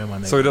wasn't human, my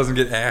nigga. so he doesn't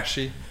get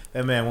ashy.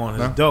 That man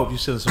wanted his dope. You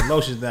send some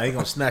lotions down, he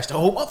gonna snatch the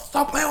whole.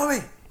 Stop playing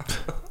with me.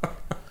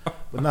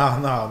 But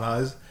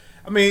no.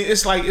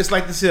 It's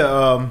like this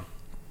here.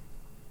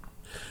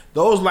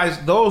 Those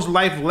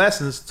life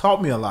lessons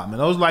taught me a lot, man.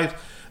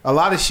 A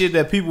lot of shit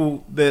that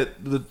people that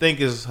think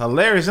is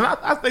hilarious, and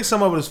I think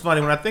some of it is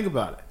funny when I think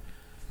about it.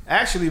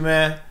 Actually,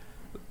 man,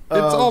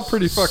 It's all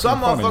pretty fucking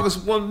some funny.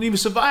 motherfuckers won't even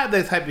survive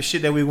that type of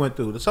shit that we went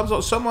through. Some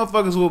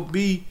motherfuckers will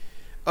be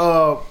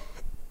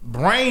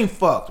brain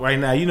fucked right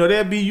now. You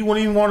won't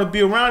even want to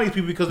be around these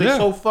people because they're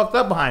so fucked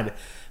up behind it.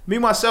 Me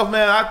myself,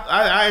 man,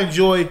 I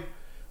enjoy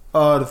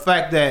the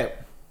fact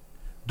that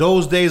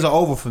those days are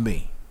over for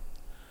me.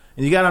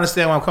 And you gotta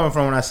understand where I'm coming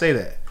from when I say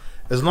that.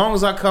 As long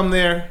as I come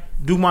there,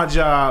 do my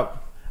job,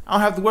 I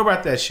don't have to worry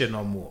about that shit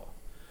no more.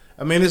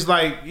 I mean, it's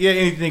like, yeah,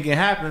 anything can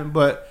happen,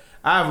 but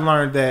I've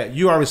learned that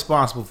you are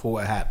responsible for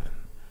what happened.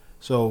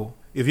 So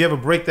if you ever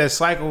break that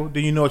cycle,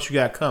 then you know what you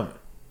got coming.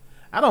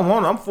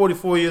 I'm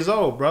 44 years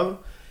old, brother.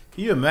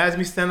 Can you imagine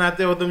me standing out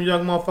there with them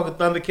young motherfucking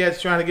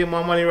Thundercats trying to get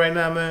my money right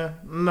now, man?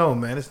 No,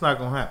 man, it's not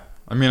gonna happen.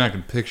 I mean, I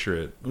can picture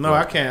it. No,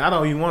 I can't. I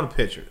don't even want to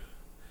picture it.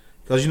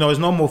 Because, there's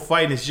no more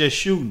fighting, it's just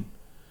shooting.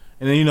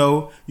 And then,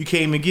 you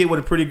can't even get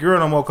with a pretty girl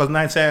no more because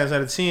 9 times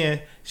out of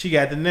 10, she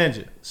got the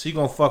ninja. She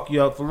gonna fuck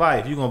you up for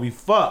life. You gonna be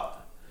fucked.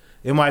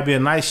 It might be a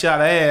nice shot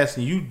of ass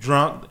and you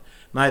drunk,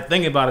 not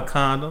thinking about a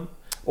condom.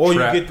 Or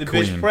Trap you get the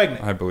queen, bitch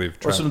pregnant. I believe.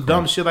 Or some Trap dumb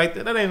queen. shit like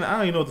that. I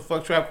don't even know what the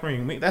fuck trap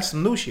queen mean. That's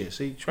some new shit.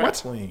 See, trap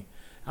queen.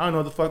 I don't know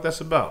what the fuck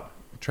that's about.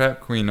 Trap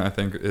queen, I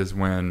think, is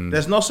when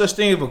There's no such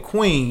thing as a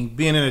queen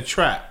being in a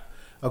trap.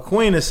 A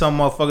queen is some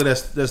motherfucker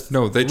that's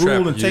no, they ruled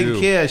trap and you. taking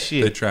care of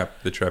shit.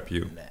 They trap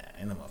you. Nah,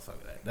 ain't no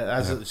motherfucker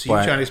that. So you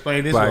Black- trying to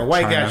explain this? Black Or a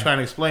white China. guy trying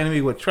to explain to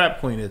me what trap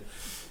queen is?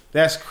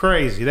 That's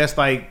crazy. That's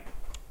like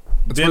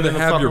It's where they bending the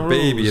have your fucking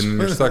baby rules. and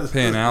you're stuck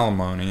paying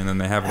alimony, and then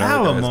they have another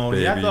guy's alimony.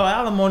 baby. I thought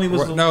alimony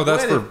was the No,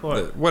 that's wedding for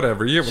part.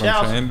 whatever. You get what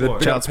Child I'm saying. support.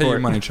 They Child gotta pay you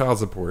support. money, child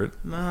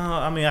support. No,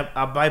 I mean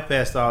I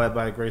bypassed all that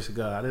by the grace of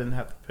God. I didn't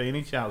have to pay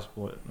any child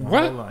support my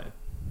What? whole life.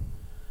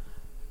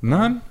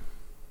 None.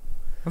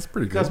 That's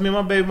pretty Because good. me and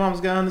my baby mom's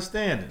got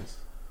understandings.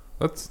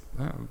 That's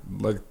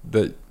like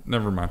that.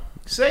 Never mind.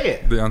 Say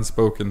it. The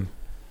unspoken.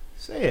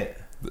 Say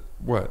it.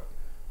 What?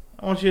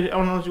 I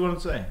don't know what you want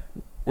to say.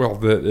 Well,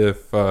 that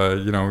if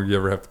you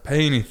ever have to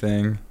pay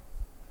anything,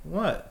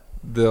 What?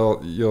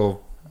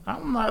 you'll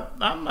I'm not.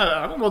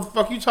 I don't know what the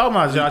fuck you talking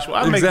about, Joshua.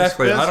 I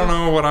exactly. Make I don't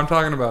know what I'm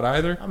talking about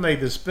either. I make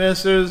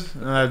dispensers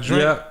and I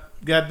drink. Yeah.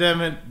 Goddamn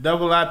it,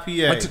 double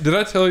IPA. Did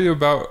I tell you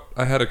about?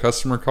 I had a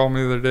customer call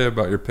me the other day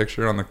about your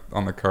picture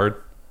on the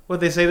card. What'd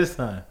they say this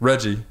time?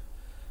 Reggie.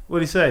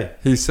 What'd he say?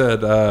 He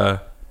said.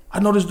 I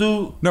know this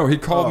dude. No, he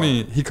called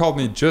me. He called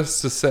me just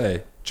to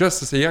say.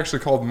 He actually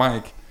called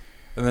Mike,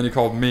 and then he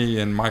called me,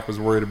 and Mike was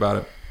worried about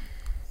it.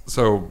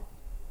 So,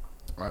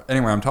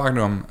 anyway, I'm talking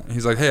to him.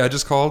 He's like, "Hey, I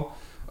just called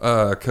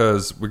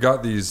because we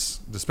got these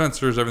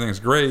dispensers. Everything's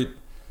great,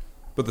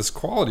 but this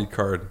quality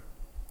card.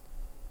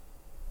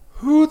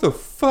 Who the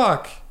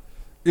fuck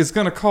is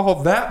gonna call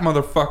that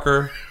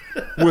motherfucker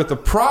with a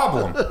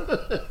problem?"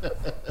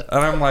 And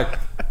I'm like,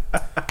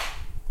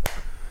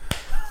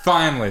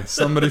 finally,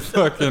 somebody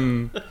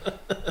fucking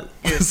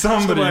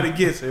Somebody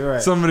gets it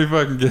right. Somebody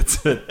fucking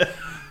gets it.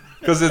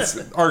 Because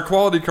it's our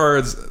quality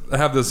cards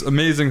have this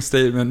amazing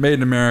statement, made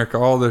in America,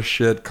 all this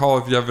shit. Call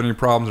if you have any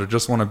problems or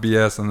just want to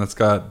BS, and it's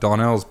got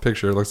Donnell's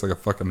picture. It looks like a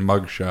fucking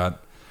mugshot,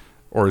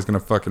 or he's gonna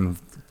fucking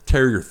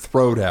tear your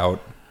throat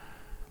out.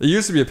 It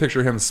used to be a picture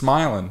of him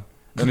smiling,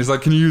 and he's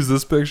like, "Can you use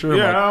this picture?" I'm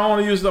Yeah, like, I don't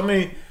want to use. I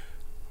mean,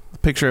 The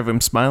picture of him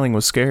smiling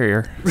was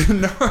scarier.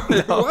 no,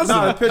 it wasn't.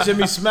 no, the picture of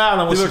me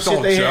smiling He was looked some shit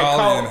all they had jolly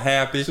caught. and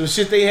happy. Some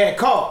shit they had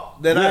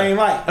caught that I ain't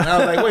like. And I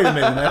was like, wait a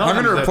minute, man. I'm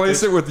gonna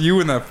replace it with you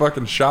and that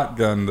fucking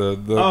shotgun.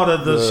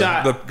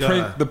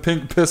 The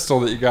pink pistol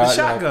that you got. The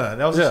shotgun.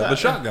 That was a shotgun. the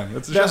shotgun.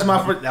 That's That's shotgun.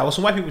 my first. That was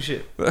some white people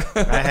shit.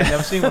 I had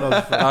never seen one of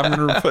those before. I'm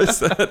gonna replace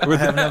that I with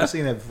have never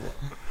seen that before.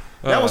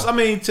 That was, I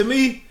mean, to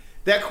me,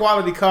 that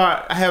quality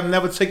card. I have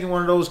never taken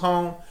one of those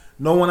home.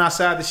 No one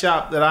outside the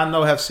shop that I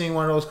know have seen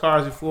one of those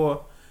cards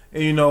before.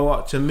 And you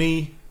know, to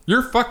me,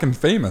 You're fucking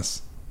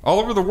famous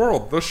all over the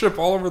world. They'll ship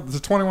all over the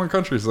 21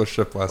 countries. They'll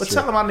ship last but year.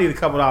 tell them I need a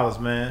couple dollars,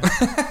 man.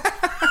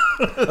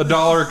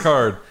 $1 a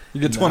card. You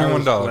get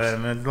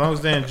 $21. Man, as long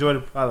as they enjoy the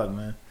product,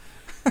 man.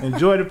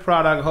 Enjoy the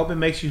product. Hope it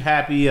makes you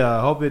happy.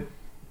 Hope it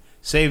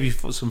saves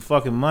you some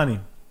fucking money.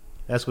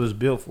 That's what it's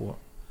built for.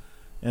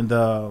 And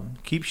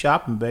keep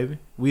shopping, baby.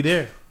 We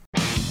there.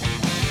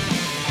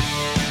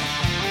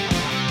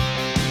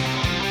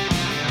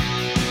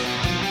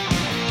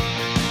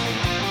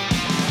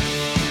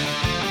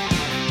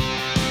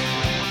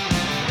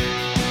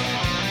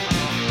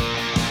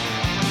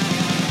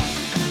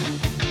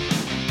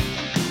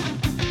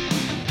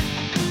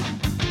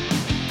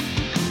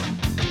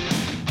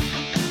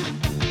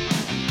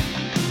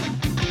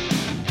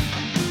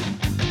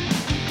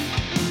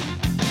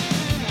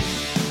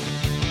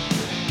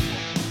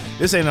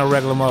 This ain't no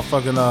regular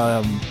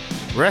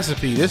motherfucking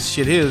recipe. This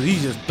shit here,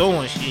 he's just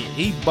throwing shit.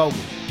 He bogus.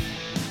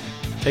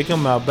 Take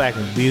him out back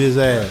and beat his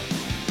ass.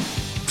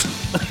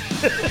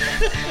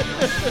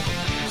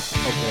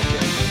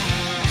 Okay.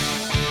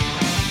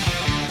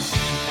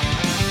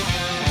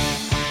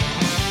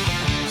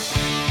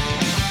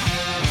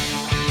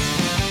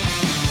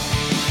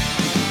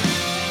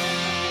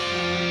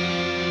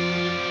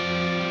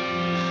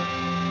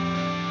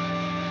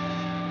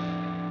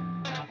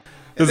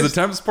 Is the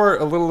temps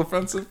part a little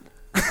offensive?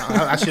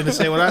 I shouldn't have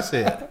said what I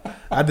said.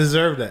 I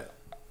deserve that.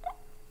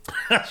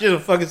 I should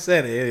have fucking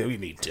said it. Yeah, we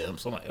need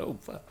temps. I'm like, oh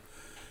fuck.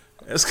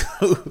 That's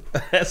cool.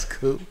 That's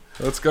cool.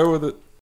 Let's go with it.